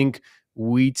think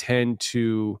we tend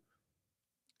to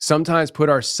sometimes put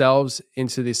ourselves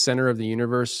into the center of the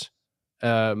universe,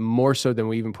 more so than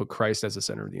we even put Christ as the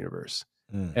center of the universe.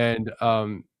 And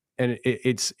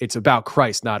it's about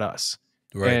Christ, not us.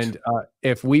 Right. And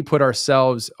if we put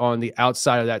ourselves on the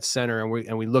outside of that center,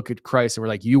 and we look at Christ and we're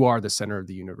like, you are the center of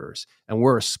the universe, and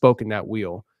we're a spoke in that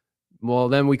wheel, well,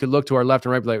 then we could look to our left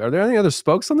and right, be like, are there any other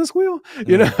spokes on this wheel?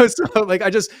 You know, so like,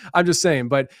 I'm just saying,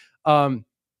 but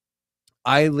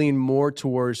I lean more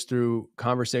towards, through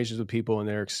conversations with people and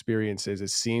their experiences, it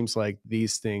seems like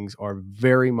these things are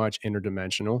very much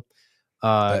interdimensional.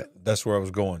 That's where I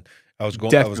was going. I was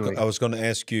going to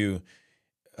ask you,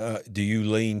 do you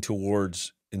lean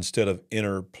towards, instead of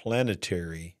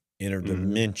interplanetary,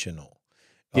 interdimensional?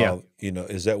 Yeah. You know,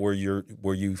 is that where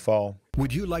you fall?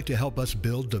 Would you like to help us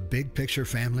build the big picture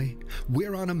family?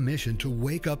 We're on a mission to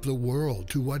wake up the world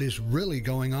to what is really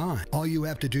going on. All you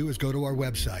have to do is go to our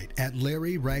website at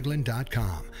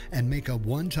LarryRagland.com and make a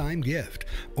one-time gift,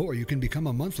 or you can become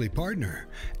a monthly partner.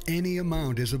 Any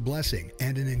amount is a blessing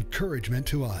and an encouragement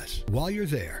to us. While you're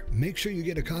there, make sure you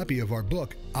get a copy of our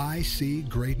book, I See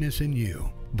Greatness in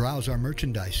You. Browse our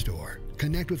merchandise store.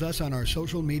 Connect with us on our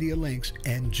social media links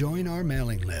and join our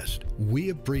mailing list. We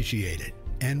appreciate it.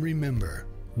 And remember,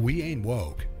 we ain't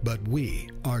woke, but we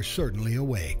are certainly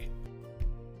awake.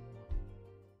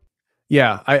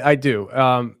 Yeah, I do.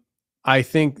 I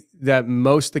think that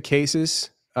most of the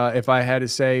cases, if I had to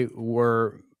say,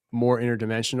 were more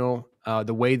interdimensional.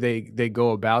 The way they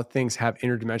go about things have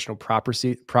interdimensional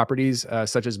properties,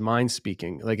 such as mind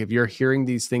speaking. Like if you're hearing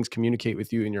these things communicate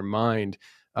with you in your mind,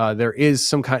 there is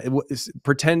some kind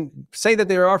say that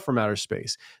they are from outer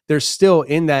space. There's still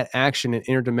in that action an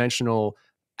interdimensional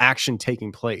action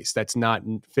taking place that's not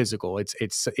physical.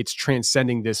 It's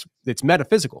transcending this. It's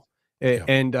metaphysical. Yeah.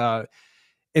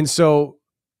 And so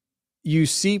you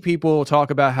see people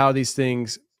talk about how these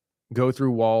things go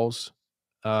through walls.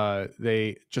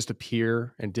 They just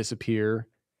appear and disappear.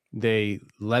 They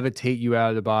levitate you out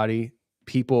of the body.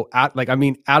 People out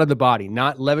of the body,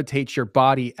 not levitate your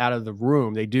body out of the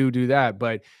room. They do that.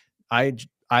 But I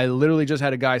literally just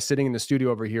had a guy sitting in the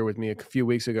studio over here with me a few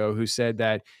weeks ago who said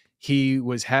that he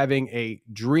was having a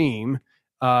dream.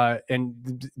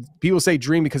 And people say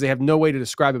dream because they have no way to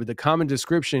describe it. But the common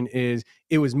description is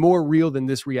it was more real than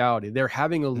this reality. They're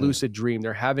having a lucid dream.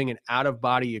 They're having an out of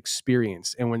body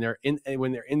experience. And when they're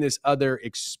in this other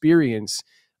experience,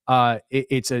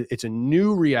 it's a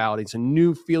new reality. It's a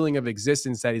new feeling of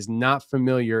existence that is not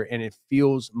familiar, and it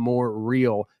feels more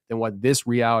real than what this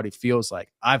reality feels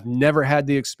like. I've never had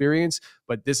the experience,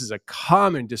 but this is a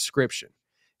common description.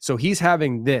 So he's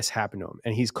having this happen to him,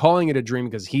 and he's calling it a dream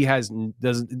because he doesn't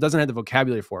have the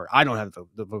vocabulary for it. I don't have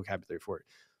the vocabulary for it.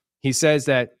 He says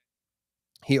that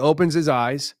he opens his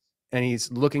eyes and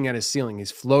he's looking at his ceiling.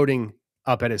 He's floating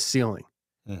up at his ceiling,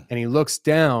 and he looks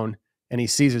down and he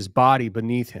sees his body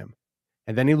beneath him.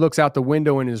 And then he looks out the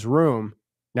window in his room.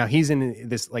 Now he's in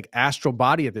this like astral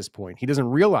body at this point. He doesn't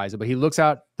realize it, but he looks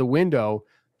out the window.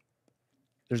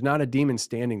 There's not a demon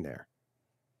standing there.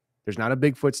 There's not a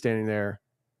Bigfoot standing there.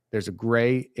 There's a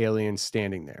gray alien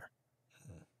standing there.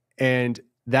 And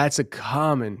that's a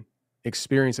common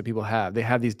experience that people have. They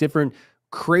have these different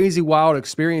crazy, wild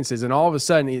experiences. And all of a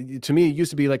sudden, to me, it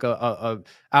used to be like a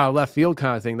out of left field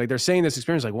kind of thing. Like they're saying this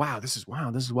experience like, wow, this is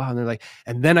wild. And they're like,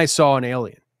 and then I saw an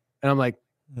alien. And I'm like,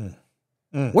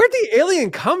 where'd the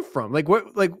alien come from? Like what,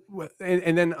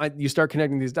 and then you start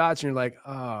connecting these dots and you're like,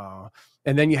 oh,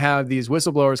 and then you have these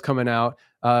whistleblowers coming out,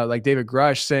 like David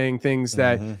Grush saying things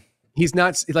that he's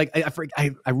not like,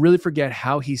 I really forget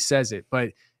how he says it,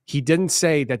 but he didn't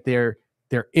say that they're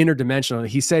interdimensional.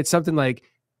 He said something like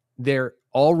they're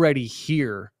already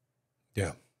here,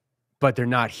 yeah, but they're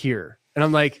not here. And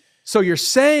I'm like, so you're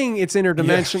saying it's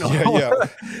interdimensional?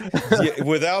 Yeah.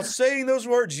 Without saying those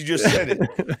words, you just said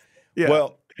it. Yeah.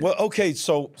 Well, okay.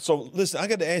 So listen, I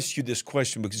got to ask you this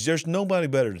question because there's nobody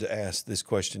better to ask this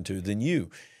question to than you,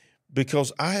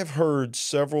 because I have heard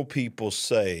several people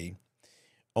say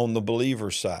on the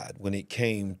believer side, when it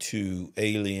came to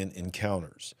alien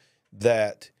encounters,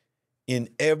 that in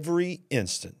every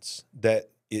instance that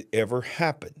it ever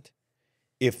happened,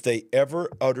 if they ever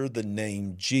utter the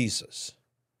name Jesus,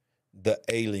 the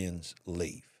aliens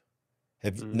leave.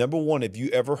 Number one, have you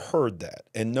ever heard that?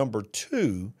 And number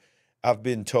two, I've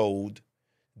been told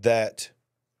that,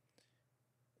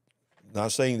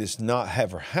 not saying this not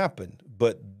ever happened,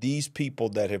 but these people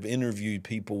that have interviewed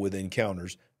people with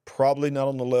encounters, probably not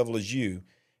on the level as you,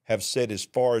 have said as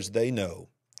far as they know,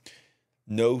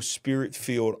 no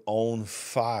spirit-filled on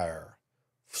fire,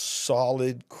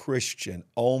 solid Christian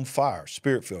on fire,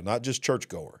 spirit-filled, not just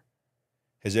churchgoer,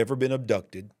 has ever been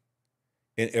abducted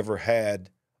and ever had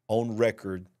on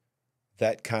record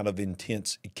that kind of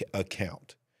intense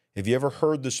account. Have you ever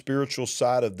heard the spiritual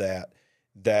side of that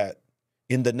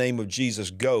in the name of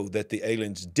Jesus go, that the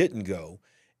aliens didn't go?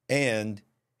 And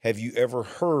have you ever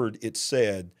heard it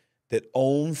said that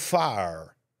on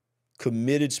fire,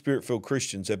 committed spirit-filled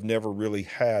Christians have never really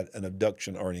had an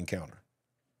abduction or an encounter?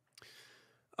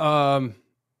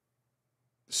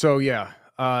 So yeah,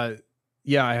 I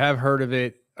have heard of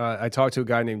it. I talked to a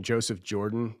guy named Joseph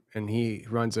Jordan, and he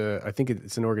runs I think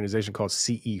it's an organization called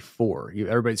CE4.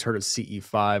 Everybody's heard of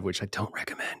CE5, which I don't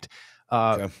recommend.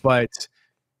 Okay. But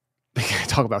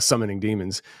talk about summoning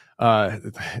demons.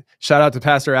 Shout out to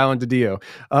Pastor Alan DiDio.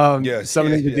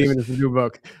 Summoning the Demon is a new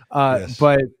book. Yes.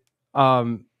 But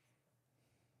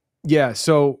Yeah.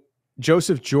 So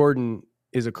Joseph Jordan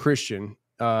is a Christian.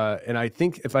 And I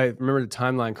think if I remember the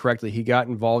timeline correctly, he got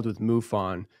involved with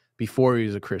MUFON before he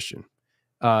was a Christian.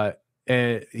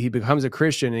 And he becomes a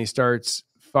Christian and he starts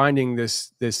finding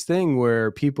this thing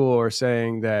where people are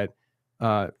saying that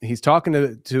he's talking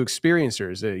to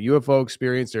experiencers, a UFO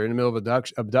experiencer in the middle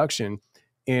of abduction,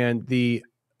 and the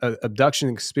abduction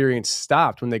experience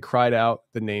stopped when they cried out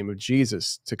the name of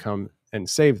Jesus to come and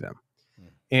save them.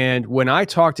 And when I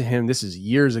talked to him, this is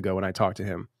years ago when I talked to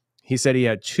him, he said he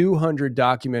had 200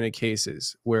 documented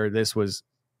cases where this was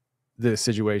the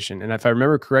situation. And if I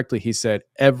remember correctly, he said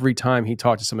every time he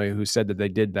talked to somebody who said that they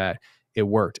did that, it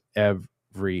worked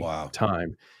every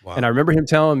time. Wow. And I remember him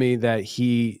telling me that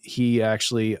he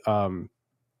actually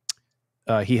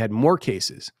he had more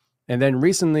cases. And then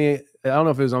recently, I don't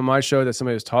know if it was on my show that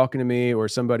somebody was talking to me or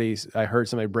I heard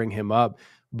somebody bring him up,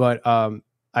 but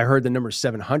I heard the number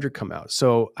 700 come out.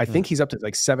 So I think he's up to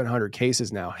like 700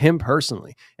 cases now, him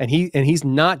personally. And he's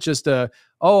not just I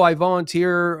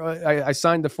volunteer, I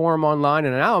signed the form online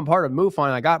and now I'm part of MUFON.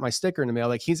 I got my sticker in the mail.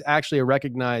 Like he's actually a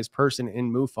recognized person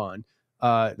in MUFON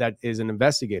that is an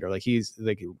investigator. Like he's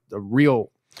like a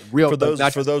real. For those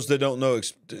that don't know,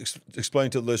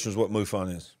 explain to the listeners what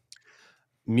MUFON is.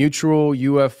 Mutual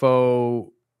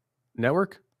UFO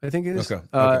Network, I think it is. Okay.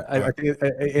 I think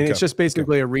it's just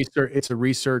basically a research. It's a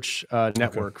research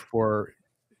network for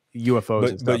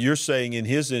UFOs. But you're saying in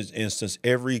his instance,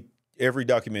 every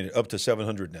documented up to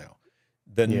 700 now,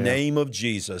 the name of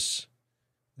Jesus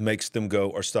makes them go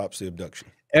or stops the abduction.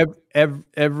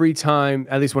 Every time,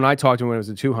 at least when I talked to him when it was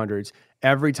the 200s,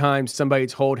 every time somebody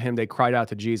told him they cried out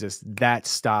to Jesus, that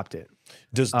stopped it.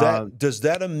 Does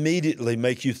that immediately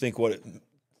make you think what it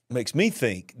makes me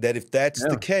think that if that's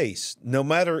the case, no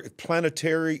matter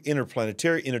planetary,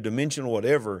 interplanetary, interdimensional,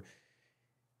 whatever,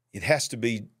 it has to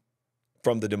be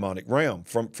from the demonic realm,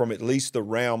 from at least the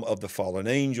realm of the fallen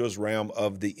angels, realm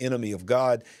of the enemy of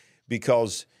God,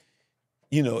 because,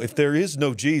 if there is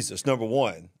no Jesus, number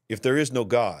one, if there is no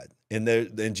God and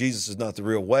Jesus is not the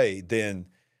real way, then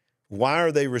why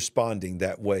are they responding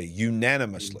that way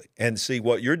unanimously? And see,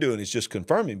 what you're doing is just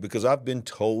confirming, because I've been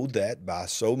told that by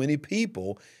so many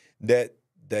people that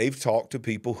they've talked to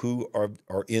people who are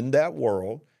in that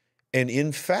world, and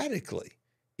emphatically,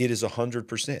 it is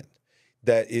 100%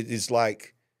 that it is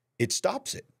like it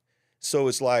stops it. So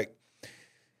it's like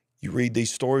you read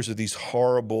these stories of these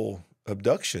horrible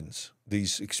abductions,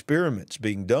 these experiments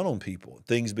being done on people,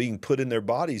 things being put in their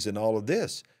bodies and all of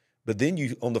this. But then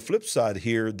you, on the flip side,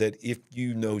 hear that if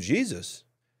you know Jesus,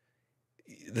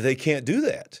 they can't do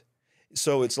that.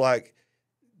 So it's like,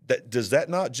 does that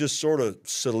not just sort of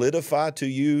solidify to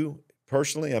you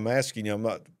personally? I'm asking you, I'm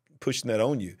not pushing that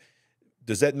on you.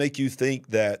 Does that make you think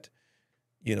that,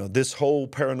 this whole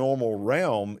paranormal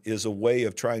realm is a way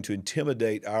of trying to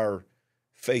intimidate our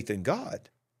faith in God?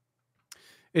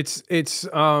 It's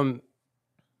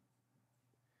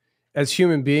as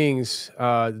human beings,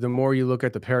 the more you look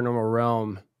at the paranormal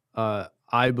realm,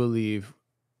 I believe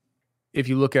if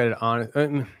you look at it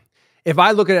if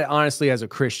I look at it honestly as a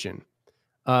Christian,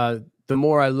 the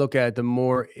more I look at it, the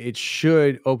more it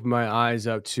should open my eyes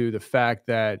up to the fact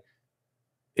that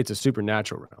it's a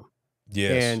supernatural realm.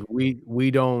 Yes. And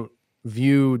we don't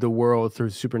view the world through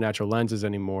supernatural lenses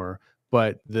anymore,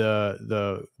 but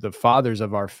the fathers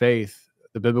of our faith,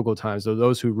 the biblical times,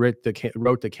 those who wrote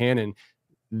the canon,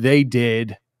 they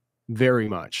did very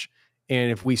much.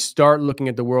 And if we start looking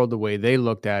at the world the way they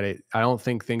looked at it, I don't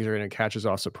think things are going to catch us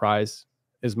off surprise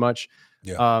as much.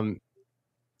 Yeah.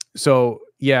 So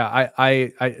yeah,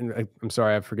 I'm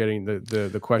sorry, I'm forgetting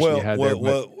the question you had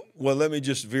there. Well, let me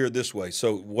just veer this way.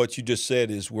 So what you just said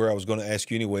is where I was going to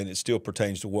ask you anyway, and it still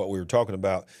pertains to what we were talking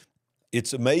about.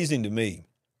 It's amazing to me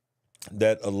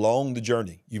that along the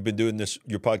journey, you've been doing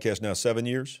your podcast now 7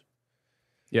 years.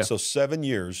 Yeah. So 7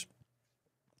 years,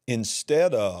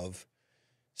 instead of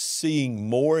seeing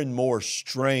more and more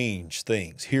strange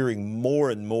things, hearing more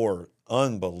and more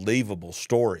unbelievable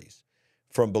stories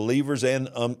from believers and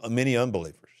many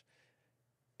unbelievers,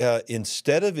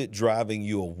 instead of it driving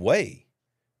you away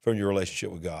from your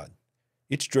relationship with God,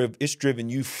 it's driven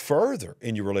you further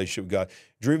in your relationship with God,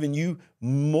 driven you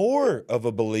more of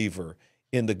a believer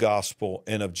in the gospel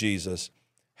and of Jesus.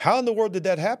 How in the world did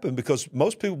that happen? Because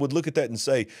most people would look at that and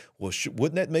say, well,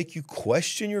 wouldn't that make you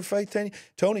question your faith,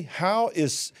 Tony? How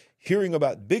is hearing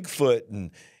about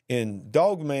Bigfoot and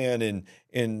Dogman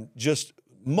and just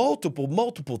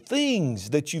multiple things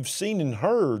that you've seen and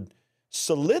heard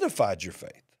solidified your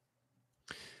faith?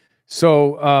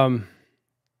 So,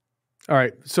 all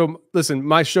right. So listen,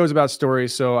 my show's about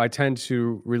stories, so I tend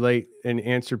to relate and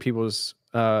answer people's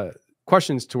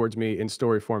questions towards me in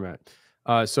story format.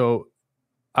 So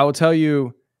I will tell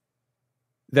you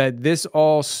that this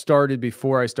all started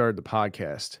before I started the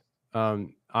podcast.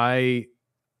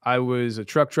 I was a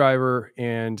truck driver,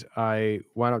 and I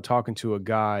wound up talking to a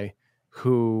guy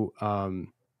who, long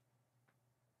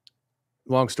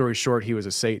story short, he was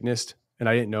a Satanist, and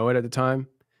I didn't know it at the time.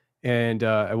 And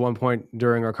at one point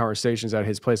during our conversations at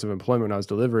his place of employment when I was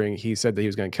delivering, he said that he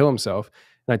was going to kill himself.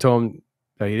 And I told him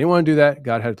that he didn't want to do that.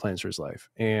 God had plans for his life.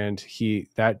 And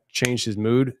that changed his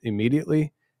mood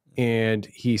immediately. And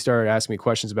he started asking me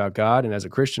questions about God. And as a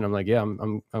Christian, I'm like, yeah,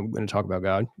 I'm going to talk about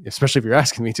God, especially if you're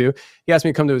asking me to. He asked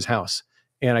me to come to his house.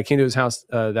 And I came to his house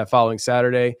that following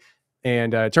Saturday.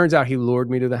 And it turns out he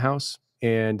lured me to the house.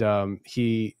 And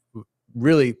he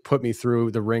really put me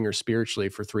through the ringer spiritually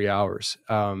for 3 hours.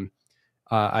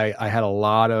 I had a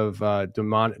lot of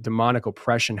demonic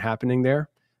oppression happening there.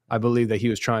 I believe that he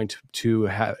was trying to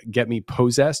get me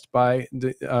possessed by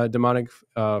the demonic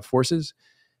forces.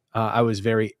 I was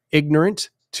very ignorant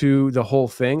to the whole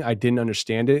thing. I didn't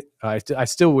understand it. I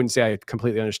still wouldn't say I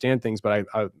completely understand things, but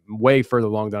I'm way further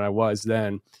along than I was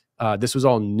then. This was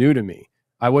all new to me.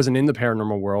 I wasn't in the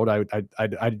paranormal world.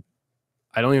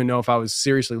 I don't even know if I was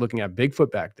seriously looking at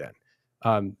Bigfoot back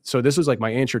then. So this was like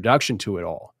my introduction to it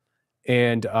all.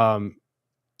 And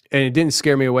it didn't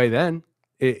scare me away then.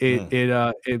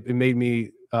 It made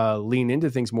me lean into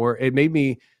things more. It made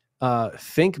me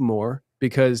think more,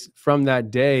 because from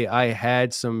that day I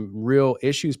had some real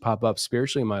issues pop up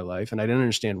spiritually in my life, and I didn't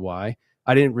understand why.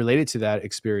 I didn't relate it to that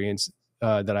experience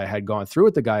that I had gone through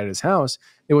with the guy at his house.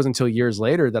 It wasn't until years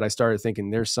later that I started thinking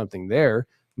there's something there.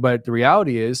 But the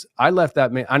reality is, I left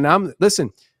that man. And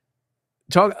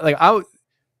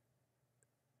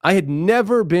I had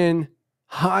never been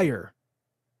higher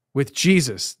with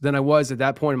Jesus than I was at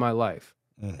that point in my life,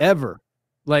 ever.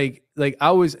 Like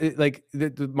I was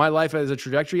my life as a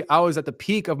trajectory. I was at the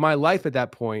peak of my life at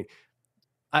that point.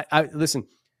 Listen,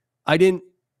 I didn't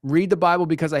read the Bible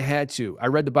because I had to. I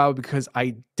read the Bible because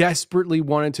I desperately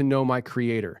wanted to know my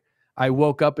Creator. I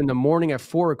woke up in the morning at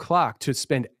 4 o'clock to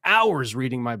spend hours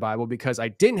reading my Bible because I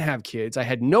didn't have kids. I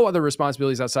had no other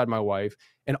responsibilities outside my wife.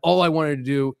 And all I wanted to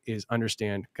do is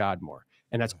understand God more.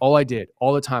 And that's all I did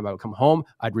all the time. I would come home,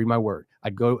 I'd read my word.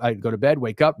 I'd go to bed,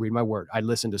 wake up, read my word. I'd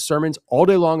listen to sermons all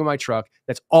day long in my truck.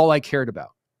 That's all I cared about.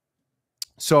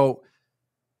 So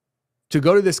to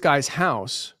go to this guy's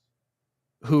house,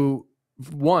 who,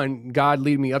 one, God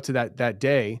lead me up to that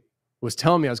day, was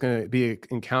telling me I was going to be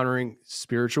encountering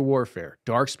spiritual warfare,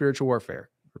 dark spiritual warfare,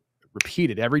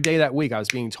 repeated every day that week. I was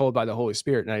being told by the Holy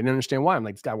Spirit, and I didn't understand why. I'm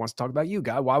like, this guy wants to talk about you,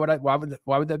 God. Why would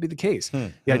that be the case?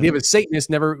 The idea of a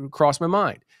Satanist never crossed my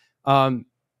mind. The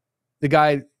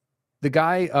guy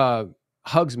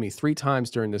hugs me 3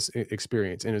 times during this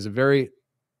experience, and it was a very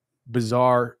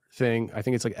bizarre thing. I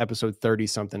think it's like episode 30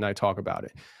 something. I talk about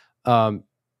it.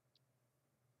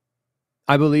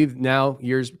 I believe now,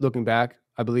 years looking back,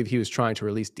 I believe he was trying to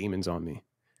release demons on me.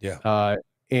 Yeah.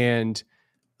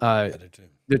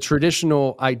 The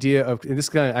traditional idea of, and this is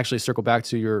going to actually circle back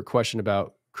to your question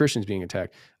about Christians being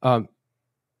attacked. The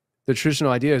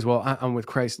traditional idea is, well, I'm with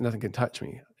Christ, nothing can touch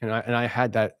me. And I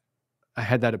had that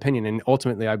opinion. And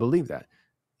ultimately I believe that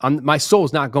my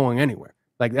soul's not going anywhere.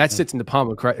 Like that sits in the palm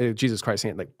of Jesus Christ's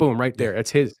hand, like boom, right there.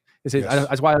 It's his. It's his. Yes.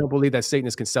 That's why I don't believe that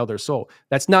Satanists can sell their soul.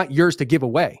 That's not yours to give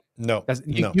away. No,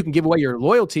 you can give away your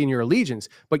loyalty and your allegiance,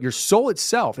 but your soul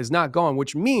itself is not gone,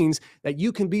 which means that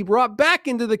you can be brought back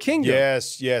into the kingdom.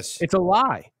 Yes. It's a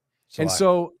lie.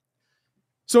 So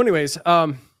anyways,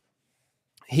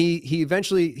 he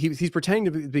eventually, he's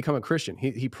pretending to become a Christian.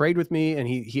 He prayed with me, and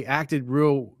he acted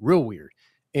real weird.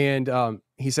 And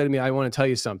he said to me, I want to tell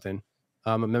you something.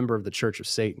 I'm a member of the Church of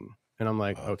Satan. And I'm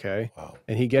like, okay. Wow.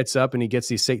 And he gets up and he gets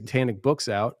these satanic books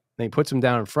out, and he puts them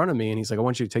down in front of me, and he's like, I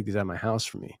want you to take these out of my house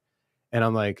for me. And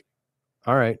I'm like,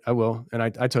 all right, I will. And I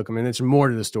took them, and there's more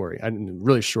to the story. I'm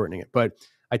really shortening it, but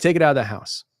I take it out of the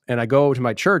house, and I go to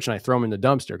my church and I throw them in the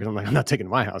dumpster, because I'm like, I'm not taking it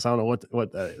to my house. I don't know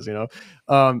what that is,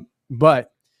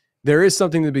 but there is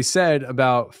something to be said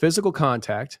about physical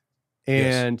contact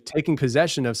and taking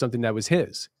possession of something that was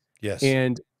his. Yes.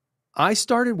 And I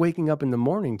started waking up in the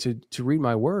morning to read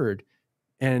my word,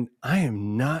 and I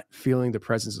am not feeling the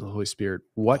presence of the Holy Spirit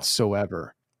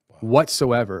whatsoever.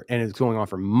 And it's going on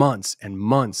for months and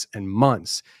months and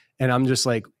months. And I'm just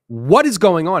like, what is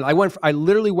going on? I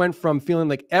literally went from feeling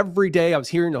like every day I was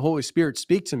hearing the Holy Spirit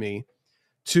speak to me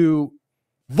to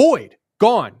void,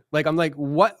 gone. Like, I'm like,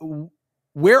 what,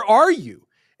 where are you?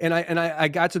 And I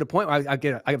got to the point where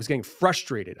I was getting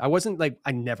frustrated. I wasn't like,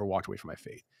 I never walked away from my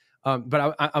faith.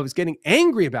 But I was getting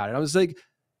angry about it. I was like,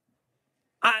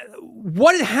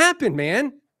 what had happened,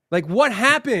 man? Like, what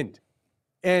happened?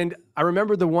 And I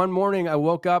remember the one morning I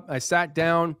woke up, I sat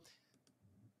down,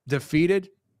 defeated,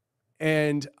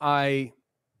 and I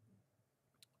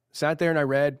sat there and I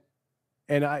read,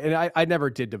 and I never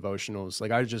did devotionals.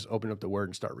 Like, I just opened up the Word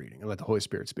and start reading and let the Holy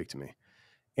Spirit speak to me.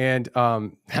 And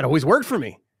that always worked for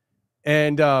me.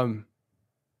 And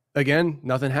again,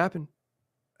 nothing happened.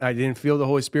 I didn't feel the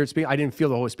Holy Spirit speak. I didn't feel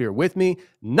the Holy Spirit with me,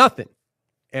 nothing.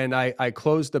 And I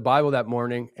closed the Bible that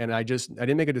morning, and I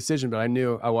didn't make a decision, but I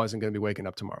knew I wasn't going to be waking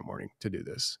up tomorrow morning to do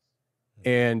this.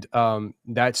 And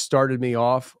that started me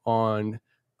off on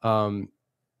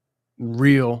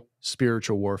real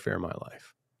spiritual warfare in my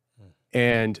life.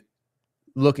 And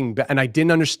looking back, and I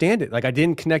didn't understand it. Like, I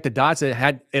didn't connect the dots.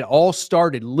 It all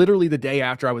started literally the day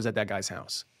after I was at that guy's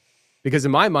house. Because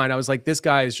in my mind, I was like, this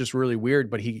guy is just really weird,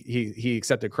 but he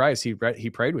accepted Christ. He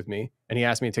prayed with me, and he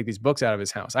asked me to take these books out of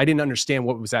his house. I didn't understand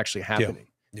what was actually happening.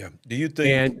 Yeah. Do you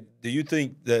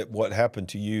think that what happened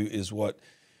to you is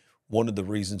one of the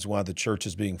reasons why the church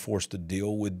is being forced to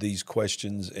deal with these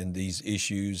questions and these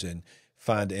issues and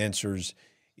find answers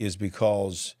is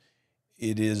because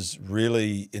it is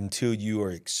really until you are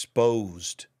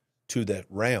exposed to that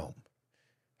realm,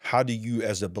 how do you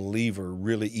as a believer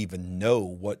really even know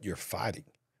what you're fighting,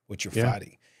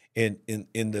 fighting? And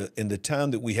in the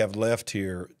time that we have left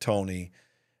here, Tony,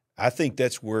 I think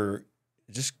that's where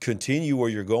just continue where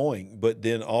you're going, but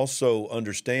then also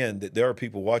understand that there are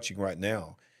people watching right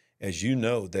now, as you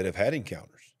know, that have had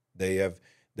encounters. They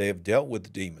have dealt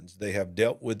with demons. They have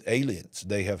dealt with aliens.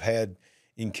 They have had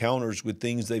encounters with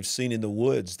things they've seen in the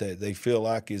woods that they feel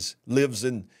like lives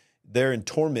in there and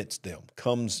torments them,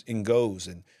 comes and goes.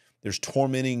 And there's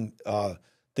tormenting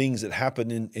things that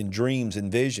happen in dreams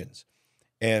and visions.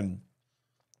 And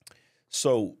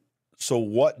so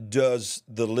what does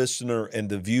the listener and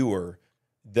the viewer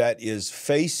that is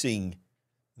facing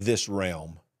this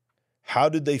realm, how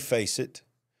did they face it?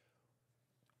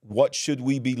 What should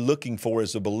we be looking for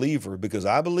as a believer? Because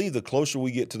I believe the closer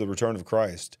we get to the return of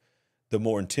Christ, the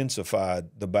more intensified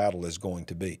the battle is going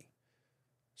to be.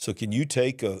 So can you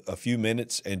take a few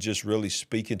minutes and just really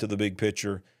speak into the big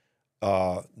picture,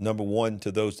 number one,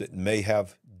 to those that may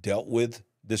have dealt with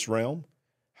this realm,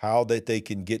 how that they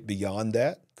can get beyond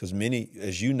that? Because many,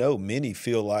 as you know, many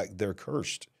feel like they're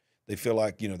cursed. They feel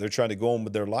like, they're trying to go on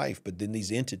with their life, but then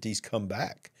these entities come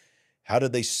back. How do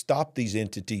they stop these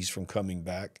entities from coming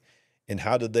back? And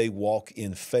how do they walk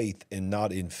in faith and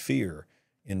not in fear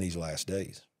in these last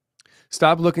days?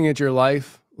 Stop looking at your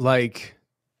life like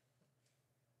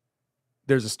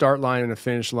there's a start line and a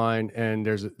finish line, and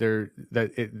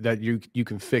that you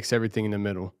can fix everything in the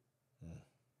middle.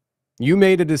 You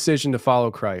made a decision to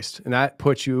follow Christ, and that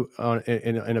puts you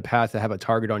in a path to have a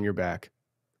target on your back.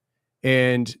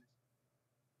 And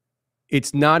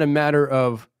it's not a matter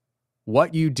of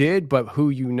what you did, but who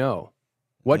you know.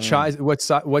 What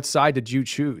side did you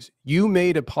choose? You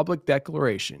made a public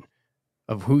declaration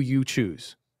of who you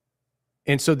choose.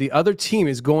 And so the other team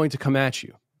is going to come at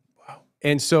you. Wow.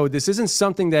 And so this isn't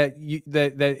something that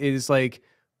is like,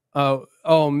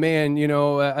 oh man,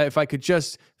 if I could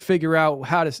just figure out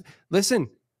how to listen,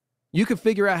 you could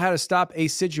figure out how to stop a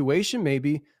situation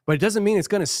maybe, but it doesn't mean it's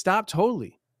going to stop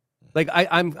totally. Like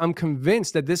I'm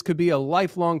convinced that this could be a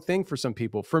lifelong thing for some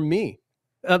people. For me,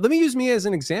 let me use me as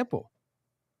an example.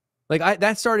 Like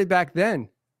that started back then.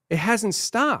 It hasn't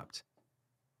stopped.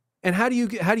 And how do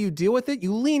you deal with it?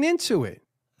 You lean into it.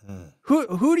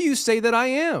 Who do you say that I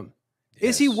am?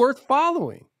 Yes. Is he worth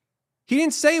following? He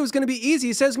didn't say it was going to be easy.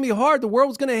 He says it's going to be hard. The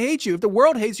world's going to hate you. If the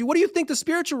world hates you, what do you think the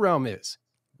spiritual realm is?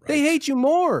 Right. They hate you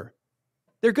more.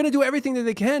 They're going to do everything that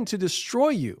they can to destroy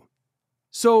you.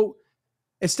 So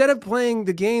instead of playing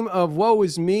the game of woe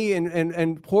is me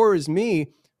and poor is me,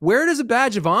 wear it as a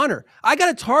badge of honor. I got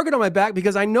a target on my back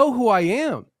because I know who I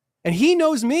am, and he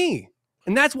knows me,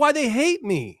 and that's why they hate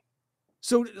me.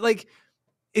 So like,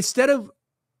 instead of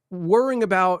worrying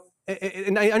about,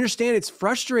 and I understand it's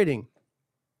frustrating.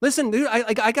 Listen, dude,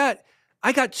 I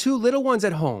got two little ones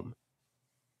at home.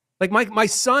 Like my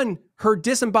son heard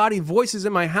disembodied voices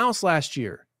in my house last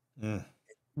year.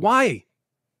 Why?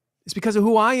 It's because of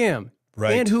who I am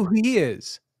and who he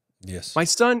is. Yes. My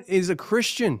son is a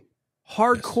Christian,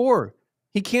 hardcore. Yes.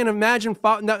 He can't imagine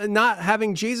not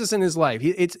having Jesus in his life.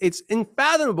 It's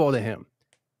unfathomable to him.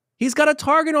 He's got a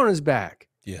target on his back.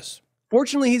 Yes.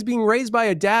 Fortunately, he's being raised by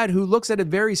a dad who looks at it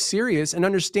very serious and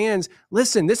understands,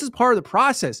 listen, this is part of the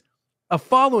process of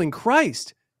following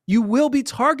Christ. You will be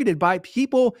targeted by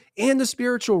people in the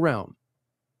spiritual realm.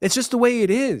 It's just the way it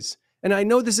is. And I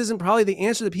know this isn't probably the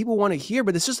answer that people want to hear,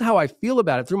 but it's just how I feel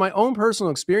about it through my own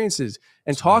personal experiences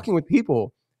and talking with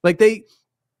people. Like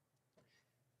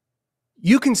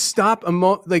You can stop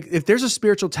like if there's a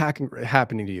spiritual attack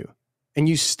happening to you and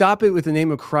you stop it with the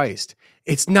name of Christ,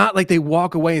 it's not like they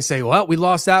walk away and say, well, we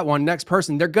lost that one, next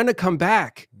person. They're going to come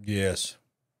back. Yes.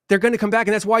 They're going to come back.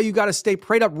 And that's why you got to stay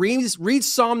prayed up. Read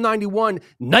Psalm 91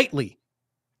 nightly,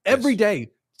 every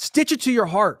day. Stitch it to your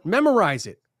heart. Memorize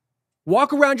it.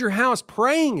 Walk around your house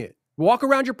praying it. Walk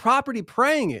around your property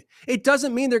praying it. It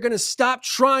doesn't mean they're going to stop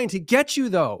trying to get you,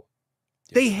 though.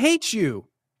 Yes. They hate you.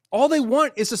 All they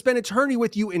want is to spend eternity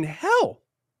with you in hell.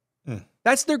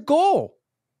 That's their goal.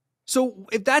 So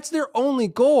if that's their only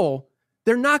goal,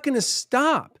 they're not going to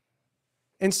stop.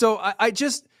 And so I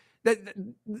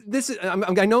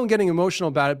know I'm getting emotional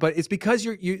about it, but it's because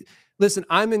you listen,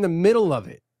 I'm in the middle of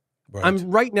it. Right.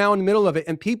 I'm right now in the middle of it.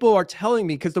 And people are telling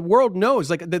me, because the world knows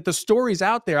like that the story's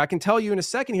out there. I can tell you in a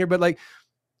second here, but like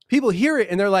people hear it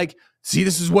and they're like, see,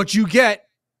 this is what you get.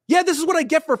 Yeah, this is what I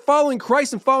get for following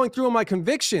Christ and following through on my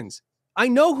convictions. I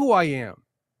know who I am.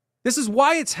 This is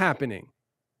why it's happening.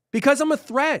 Because I'm a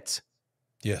threat.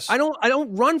 Yes. I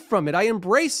don't run from it. I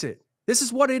embrace it. This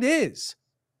is what it is.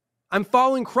 I'm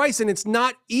following Christ and it's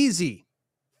not easy,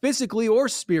 physically or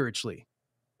spiritually,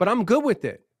 but I'm good with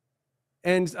it.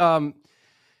 And so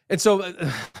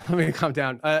let me calm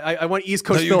down. I want East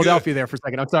Coast Philadelphia there for a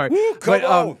second. I'm sorry. Woo, come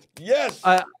on. Yes.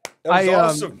 That was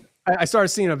awesome. I started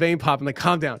seeing a vein pop. I'm like,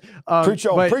 calm down. Preach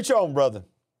on, brother.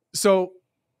 So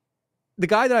the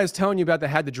guy that I was telling you about that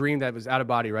had the dream that was out of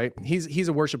body, right? He's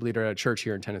a worship leader at a church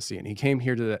here in Tennessee. And he came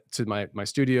here to my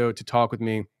studio to talk with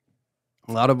me.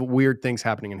 A lot of weird things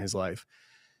happening in his life.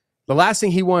 The last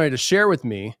thing he wanted to share with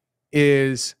me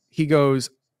is he goes,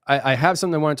 I have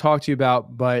something I want to talk to you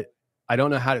about, but I don't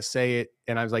know how to say it.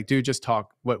 And I was like, dude, just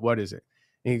talk. What is it?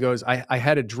 And he goes, I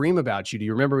had a dream about you. Do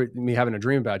you remember me having a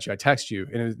dream about you? I text you.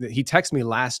 And he texted me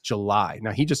last July.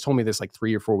 Now, he just told me this like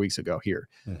 3 or 4 weeks ago here.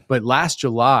 But last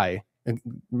July, and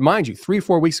mind you, 3 or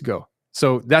 4 weeks ago.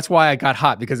 So that's why I got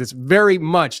hot, because it's very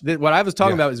much, what I was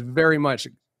talking about is very much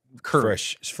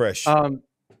current. It's fresh.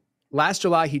 Last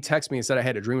July, he texted me and said, I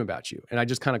had a dream about you. And I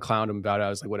just kind of clowned him about it. I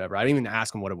was like, whatever. I didn't even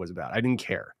ask him what it was about. I didn't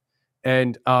care.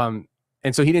 And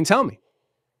so he didn't tell me.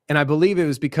 And I believe it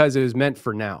was because it was meant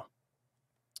for now.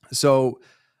 So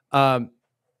the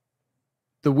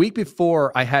week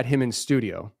before I had him in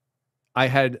studio, I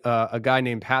had a guy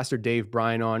named Pastor Dave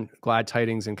Bryan on Glad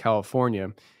Tidings in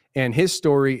California. And his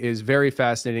story is very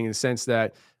fascinating in the sense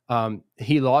that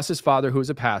he lost his father, who was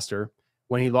a pastor.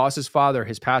 When he lost his father,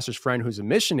 his pastor's friend, who's a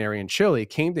missionary in Chile,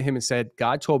 came to him and said,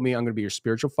 God told me I'm going to be your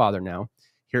spiritual father now.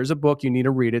 Here's a book. You need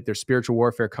to read it. There's spiritual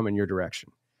warfare coming your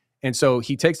direction. And so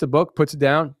he takes the book, puts it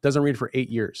down, doesn't read it for 8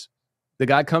 years. The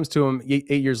guy comes to him 8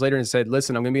 years later and said,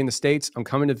 listen, I'm going to be in the States. I'm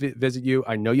coming to visit you.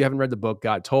 I know you haven't read the book.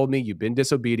 God told me you've been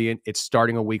disobedient. It's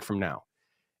starting a week from now.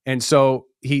 And so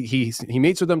he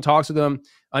meets with them, talks with them,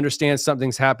 understands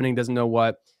something's happening, doesn't know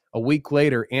what. A week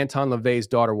later, Anton LaVey's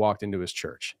daughter walked into his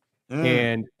church.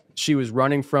 And she was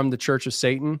running from the Church of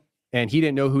Satan, and he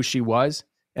didn't know who she was.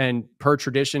 And per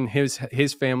tradition,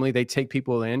 his family, they take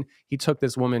people in. He took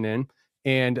this woman in,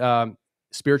 and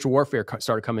spiritual warfare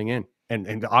started coming in.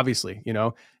 And obviously,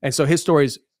 and so his story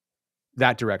is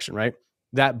that direction, right?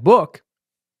 That book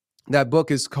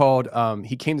is called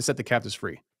He Came to Set the Captives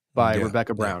Free by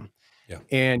Rebecca Brown. Yeah.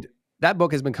 And that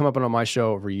book has been coming up on my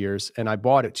show over years, and I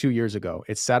bought it 2 years ago.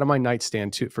 It sat on my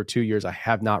nightstand for 2 years. I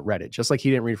have not read it. Just like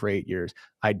he didn't read it for 8 years,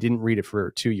 I didn't read it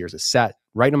for 2 years. It sat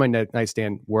right on my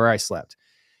nightstand where I slept.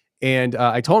 And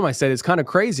I told him, I said, it's kind of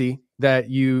crazy that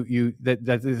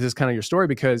that this is kind of your story,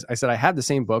 because I said, I have the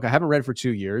same book. I haven't read it for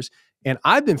 2 years. And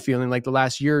I've been feeling like the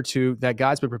last year or two that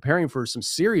God's been preparing for some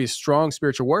serious, strong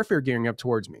spiritual warfare gearing up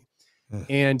towards me.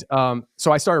 And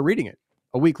so I started reading it.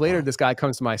 A week later, this guy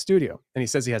comes to my studio and he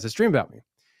says he has this dream about me.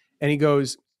 And he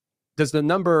goes, does the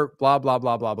number blah, blah,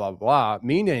 blah, blah, blah, blah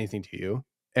mean anything to you?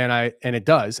 And it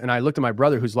does. And I looked at my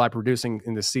brother, who's live producing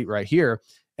in the seat right here.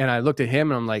 And I looked at him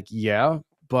and I'm like, yeah,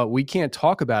 but we can't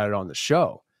talk about it on the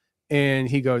show. And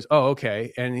he goes, oh,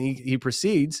 okay. And he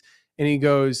proceeds and he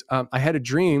goes, I had a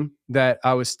dream that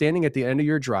I was standing at the end of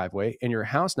your driveway and your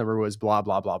house number was blah,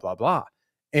 blah, blah, blah, blah.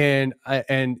 And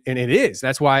it is.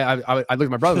 That's why I looked at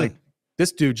my brother like,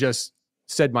 this dude just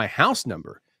said my house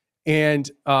number.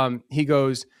 And he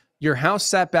goes, your house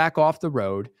sat back off the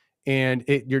road and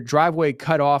your driveway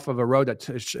cut off of a road that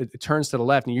turns to the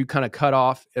left, and you kind of cut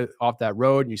off that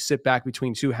road. And you sit back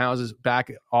between two houses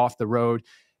back off the road.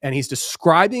 And he's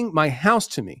describing my house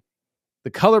to me,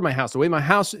 the color of my house, the way my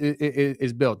house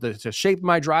is built, the shape of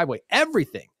my driveway,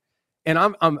 everything. And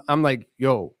I'm like,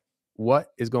 yo, what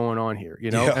is going on here?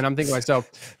 Yeah. And I'm thinking to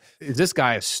myself, is this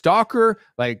guy a stalker?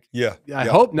 Like, I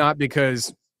hope not,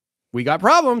 because we got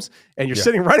problems, and you're Yeah.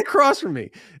 sitting right across from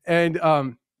me. And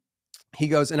he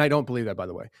goes, and I don't believe that, by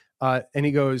the way. And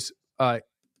he goes,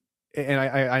 and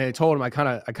I told him, I kind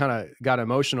of got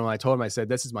emotional. I told him, I said,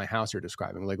 this is my house you're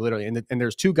describing, like literally. And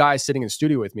there's two guys sitting in the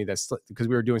studio with me. That's because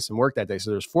we were doing some work that day.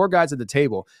 So there's 4 guys at the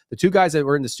table. The 2 guys that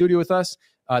were in the studio with us,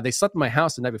 they slept in my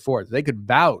house the night before. They could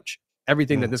vouch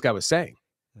everything that this guy was saying.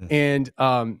 And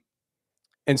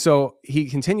so he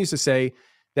continues to say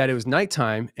that it was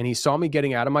nighttime and he saw me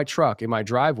getting out of my truck in my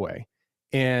driveway.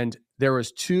 And there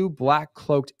was 2 black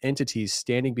cloaked entities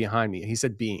standing behind me. He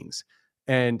said beings.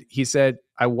 And he said,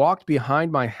 I walked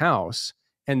behind my house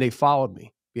and they followed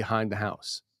me behind the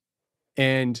house.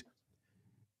 And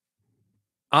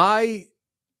I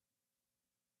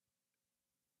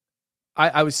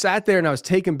was sat there and I was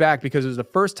taken back because it was the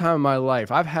first time in my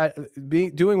life I've had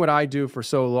doing what I do for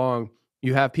so long.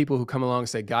 You have people who come along and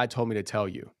say, God told me to tell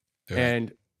you. Yeah.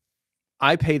 And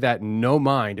I pay that no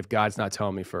mind if God's not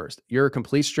telling me first. You're a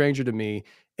complete stranger to me.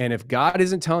 And if God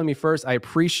isn't telling me first, I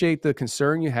appreciate the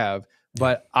concern you have,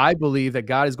 but I believe that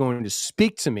God is going to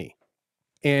speak to me.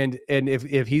 And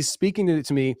if he's speaking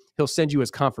to me, he'll send you as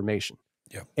confirmation.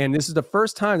 Yeah. And this is the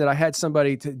first time that I had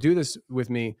somebody to do this with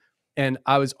me. And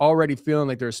I was already feeling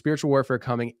like there's spiritual warfare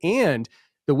coming. And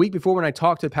the week before, when I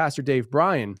talked to Pastor Dave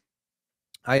Bryan,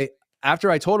 after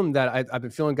I told him that I've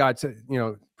been feeling God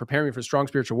to, prepare me for strong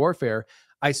spiritual warfare,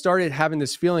 I started having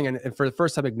this feeling, and for the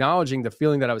first time acknowledging the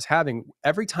feeling that I was having.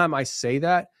 Every time I say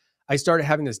that, I started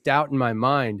having this doubt in my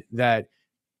mind that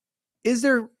is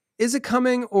it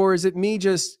coming, or is it me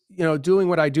just, doing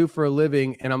what I do for a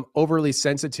living and I'm overly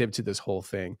sensitive to this whole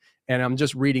thing and I'm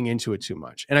just reading into it too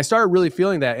much. And I started really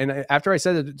feeling that. And after I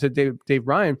said it to Dave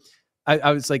Bryan,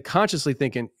 I was like consciously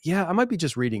thinking, yeah, I might be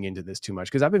just reading into this too much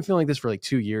because I've been feeling this for like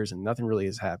 2 years and nothing really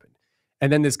has happened.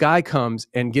 And then this guy comes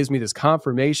and gives me this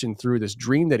confirmation through this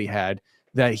dream that he had,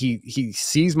 that he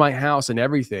sees my house and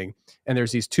everything. And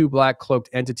there's these 2 black cloaked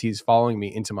entities following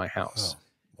me into my house.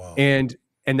 Wow. And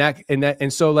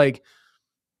so like,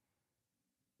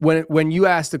 when you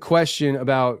ask the question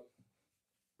about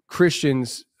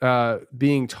Christians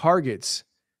being targets,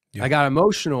 I got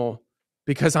emotional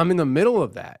because I'm in the middle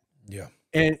of that. Yeah.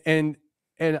 And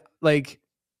like,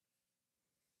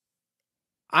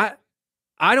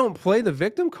 I don't play the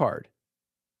victim card,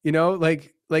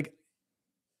 like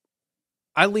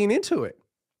I lean into it.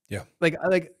 Yeah.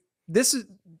 Like this is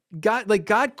God, like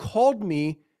God called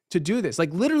me to do this.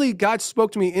 Like literally God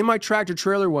spoke to me in my tractor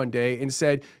trailer one day and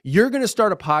said, you're going to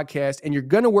start a podcast and you're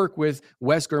going to work with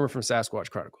Wes Germer from Sasquatch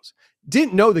Chronicles.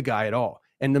 Didn't know the guy at all.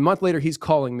 And a month later, he's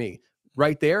calling me.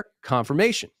 Right there,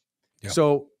 confirmation. Yeah.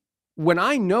 So when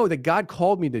I know that God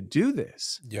called me to do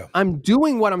this, I'm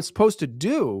doing what I'm supposed to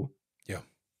do. Yeah.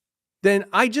 Then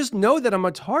I just know that I'm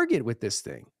a target with this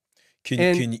thing.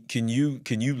 Can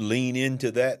you lean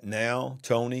into that now,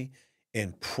 Tony,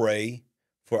 and pray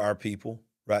for our people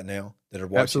right now that are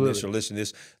watching this or listening to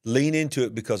this? Lean into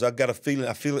it, because I've got a feeling.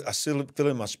 I feel it. I still feel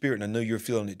it in my spirit, and I know you're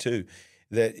feeling it too.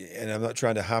 And I'm not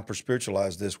trying to hyper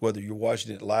spiritualize this, whether you're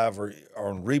watching it live or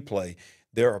on replay.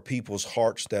 There are people's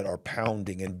hearts that are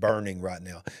pounding and burning right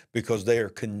now because they are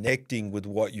connecting with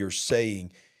what you're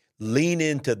saying. Lean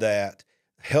into that.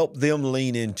 Help them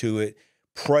lean into it.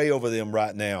 Pray over them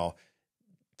right now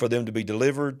for them to be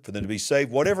delivered, for them to be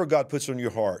saved. Whatever God puts on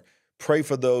your heart, pray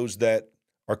for those that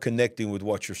are connecting with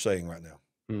what you're saying right now.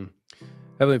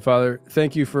 Heavenly Father,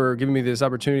 thank you for giving me this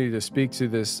opportunity to speak to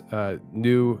this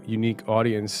new, unique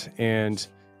audience. And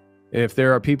if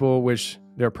there are people, which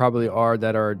there probably are,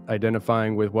 that are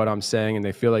identifying with what I'm saying and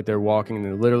they feel like they're walking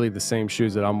in literally the same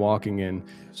shoes that I'm walking in,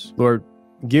 yes. Lord,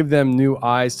 give them new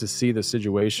eyes to see the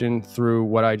situation through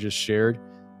what I just shared,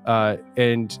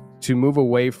 and to move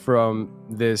away from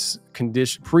this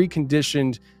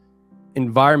preconditioned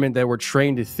environment that we're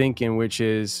trained to think in, which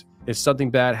is, if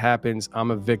something bad happens,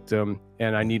 I'm a victim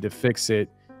and I need to fix it,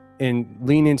 and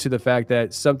lean into the fact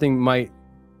that something might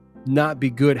not be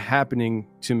good happening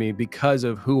to me because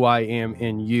of who I am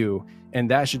in you. And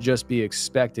that should just be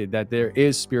expected, that there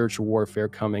is spiritual warfare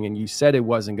coming. And you said it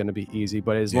wasn't going to be easy,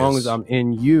 but as long as I'm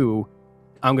in you,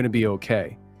 I'm going to be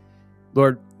okay.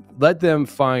 Lord, let them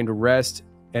find rest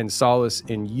and solace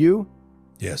in you,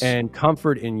 and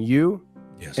comfort in you,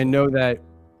 and know that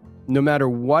no matter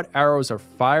what arrows are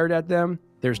fired at them,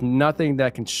 there's nothing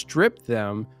that can strip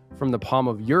them from the palm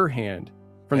of your hand,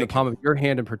 of your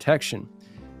hand and protection.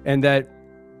 And that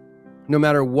no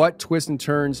matter what twists and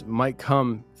turns might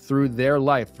come through their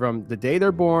life, from the day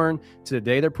they're born to the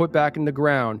day they're put back in the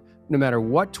ground, no matter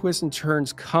what twists and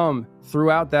turns come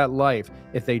throughout that life,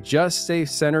 if they just stay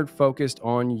centered, focused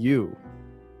on you,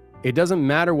 It doesn't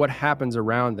matter what happens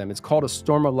around them. It's called a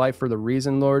storm of life for the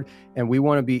reason, Lord. And we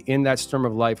want to be in that storm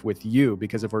of life with you,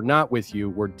 because if we're not with you,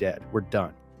 we're dead. We're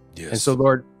done. Yes. And so,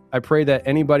 Lord, I pray that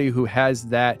anybody who has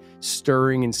that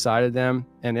stirring inside of them,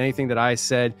 and anything that I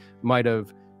said might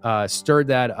have stirred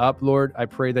that up, Lord, I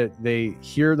pray that they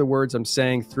hear the words I'm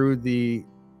saying through the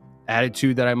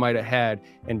attitude that I might have had,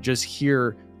 and just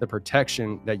hear the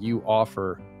protection that you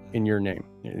offer in your name.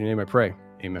 In your name I pray.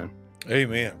 Amen.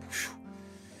 Amen.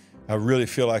 I really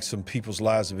feel like some people's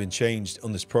lives have been changed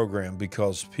on this program,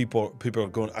 because people are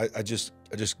going, I just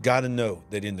got to know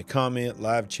that in the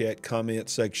live chat comment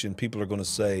section, people are going to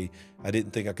say, I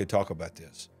didn't think I could talk about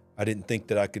this. I didn't think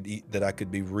that I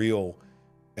could be real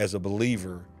as a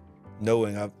believer,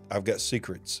 knowing I've got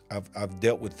secrets. I've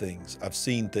dealt with things. I've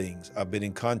seen things. I've been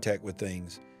in contact with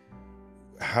things.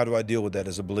 How do I deal with that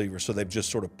as a believer? So they've just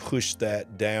sort of pushed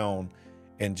that down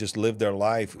and just live their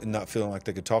life and not feeling like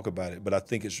they could talk about it. But I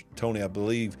think Tony, I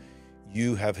believe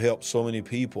you have helped so many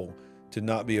people to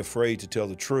not be afraid to tell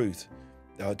the truth,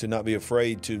 to not be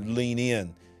afraid to lean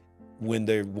in when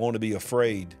they want to be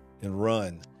afraid and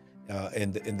run,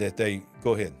 and that they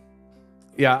go ahead.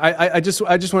 Yeah, I just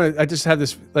have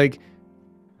this, like,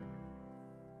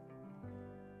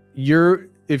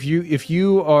 if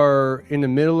you are in the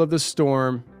middle of the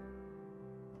storm,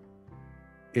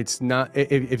 it's not,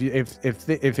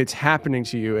 if it's happening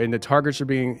to you and the targets are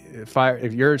being fired,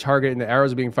 if you're a target and the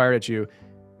arrows are being fired at you,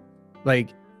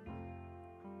 like,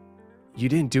 you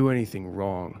didn't do anything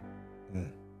wrong.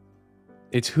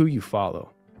 It's who you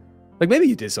follow. Like, maybe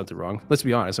you did something wrong. Let's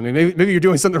be honest. I mean, maybe you're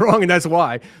doing something wrong and that's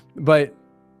why. But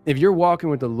if you're walking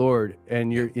with the Lord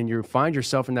and you find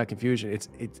yourself in that confusion, it's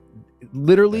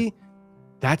literally,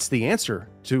 that's the answer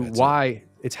to why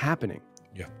it's happening.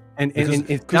 Yeah. And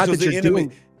it's not that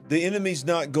the enemy's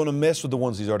not going to mess with the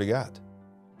ones he's already got.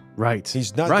 Right.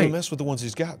 He's not going to mess with the ones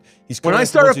he's got. When I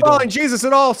started following Jesus,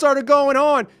 it all started going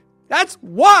on. That's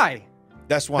why.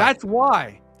 That's why. That's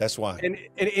why. That's why. And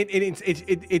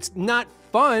it's not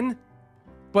fun,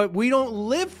 but we don't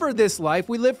live for this life.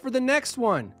 We live for the next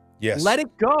one. Yes. Let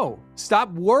it go.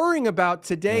 Stop worrying about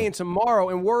today and tomorrow,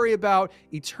 and worry about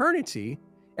eternity.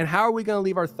 And how are we going to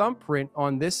leave our thumbprint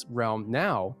on this realm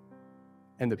now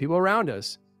and the people around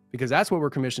us? Because that's what we're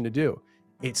commissioned to do.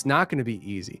 It's not going to be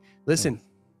easy. Listen,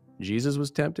 Jesus was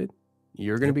tempted.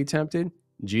 You're going to be tempted.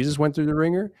 Jesus went through the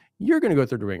ringer. You're going to go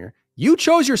through the ringer. You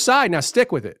chose your side. Now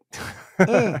stick with it.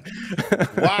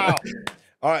 Wow.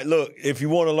 All right. Look, if you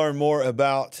want to learn more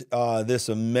about this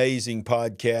amazing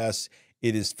podcast,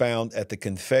 it is found at the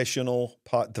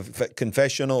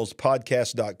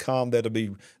confessionalspodcast.com. That'll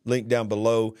be linked down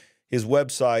below. His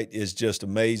website is just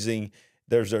amazing.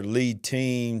 There's their lead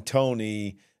team,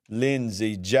 Tony,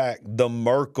 Lindsay, Jack, the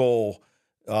Merkel,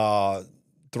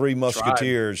 Three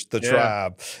Musketeers, the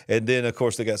Tribe. And then, of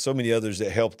course, they got so many others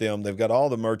that help them. They've got all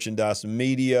the merchandise,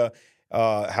 media,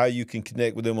 how you can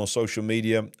connect with them on social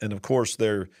media. And, of course,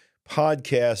 their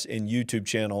podcast and YouTube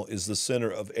channel is the center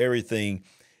of everything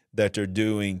that they're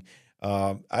doing.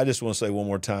 I just want to say one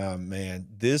more time, man,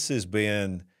 this has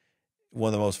been one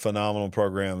of the most phenomenal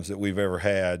programs that we've ever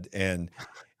had. And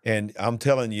I'm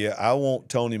telling you, I want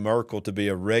Tony Merkel to be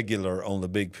a regular on the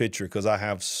Big Picture, because I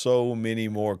have so many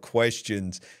more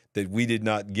questions that we did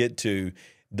not get to,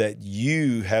 that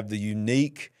you have the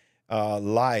unique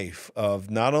life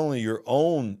of not only your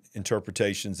own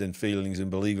interpretations and feelings and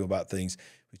believing about things,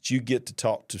 but you get to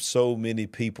talk to so many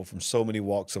people from so many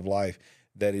walks of life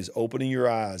that is opening your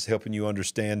eyes, helping you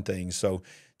understand things. So,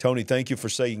 Tony, thank you for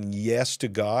saying yes to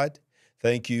God.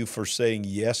 Thank you for saying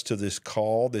yes to this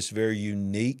call, this very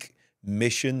unique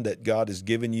mission that God has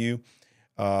given you.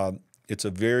 It's a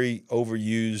very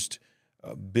overused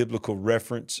biblical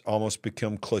reference, almost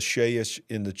become cliche-ish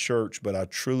in the church, but I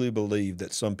truly believe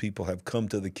that some people have come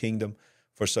to the kingdom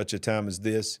for such a time as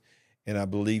this, and I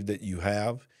believe that you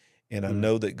have. And I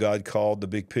know that God called the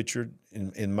Big Picture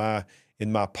in my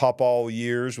pop-all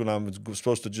years, when I was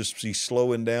supposed to just be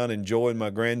slowing down, enjoying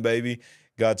my grandbaby.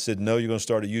 God said, no, you're going to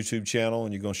start a YouTube channel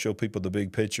and you're going to show people the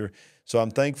big picture. So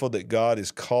I'm thankful that God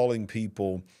is calling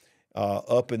people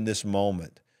up in this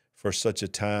moment for such a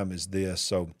time as this.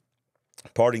 So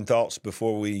parting thoughts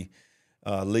before we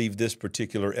leave this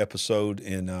particular episode,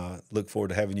 and look forward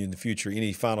to having you in the future.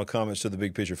 Any final comments to the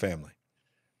Big Picture family?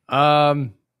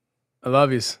 I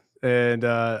love you. And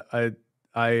I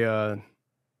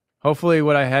hopefully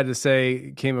what I had to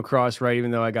say came across right, even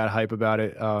though I got hype about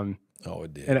it. Oh,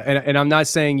 it did. And I'm not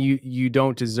saying you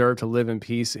don't deserve to live in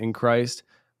peace in Christ,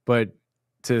 but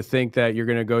to think that you're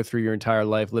going to go through your entire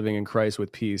life living in Christ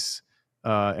with peace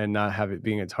and not have it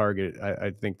being a target, I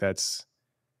think that's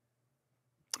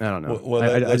I don't know. Well,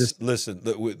 I just listen.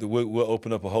 We'll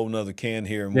open up a whole nother can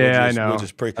here, and I we'll know.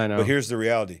 just pray. I know. But here's the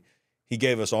reality: He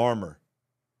gave us armor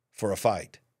for a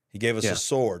fight. He gave us a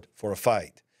sword for a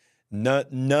fight.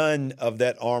 None of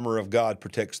that armor of God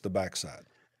protects the backside.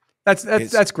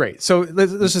 That's great. So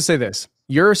let's just say this: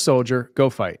 you're a soldier. Go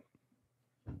fight.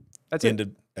 That's it.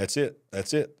 That's it.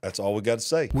 That's it. That's all we got to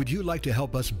say. Would you like to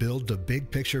help us build the big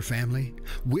picture family?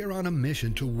 We're on a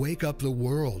mission to wake up the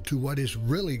world to what is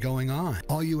really going on.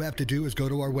 All you have to do is go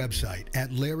to our website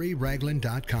at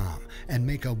LarryRagland.com and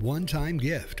make a one-time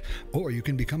gift, or you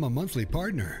can become a monthly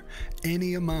partner.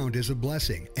 Any amount is a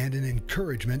blessing and an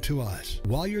encouragement to us.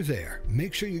 While you're there,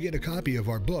 make sure you get a copy of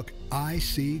our book, I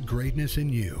See Greatness in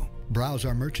You. Browse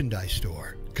our merchandise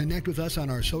store, connect with us on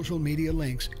our social media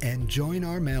links, and join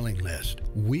our mailing list.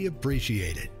 We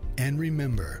appreciate it. And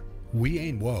remember, we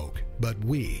ain't woke, but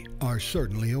we are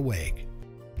certainly awake.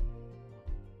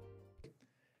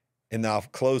 And I'll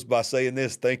close by saying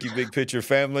this. Thank you, Big Picture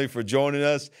family, for joining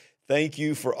us. Thank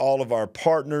you for all of our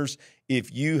partners.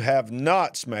 If you have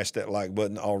not smashed that like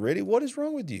button already, what is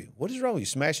wrong with you? What is wrong with you?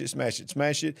 Smash it, smash it,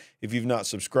 smash it. If you've not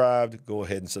subscribed, go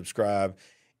ahead and subscribe.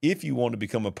 If you want to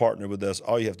become a partner with us,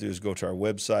 all you have to do is go to our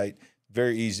website.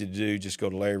 Very easy to do. Just go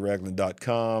to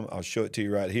LarryRagland.com. I'll show it to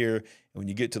you right here. And when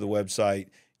you get to the website,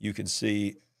 you can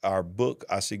see our book,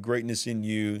 I See Greatness in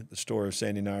You, the story of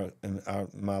Sandy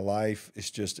and my life.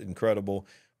 It's just incredible.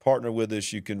 Partner with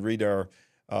us. You can read our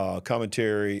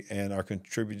commentary and our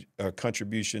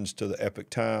contributions to the Epic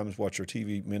Times, watch our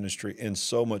TV ministry, and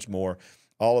so much more.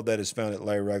 All of that is found at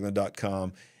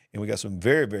LarryRagland.com. And we got some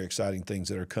very, very exciting things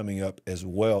that are coming up as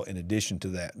well in addition to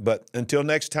that. But until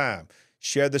next time,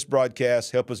 share this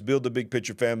broadcast, help us build the big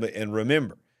picture family, and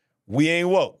remember, we ain't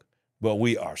woke, but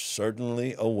we are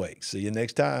certainly awake. See you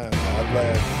next time. God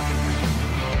bless.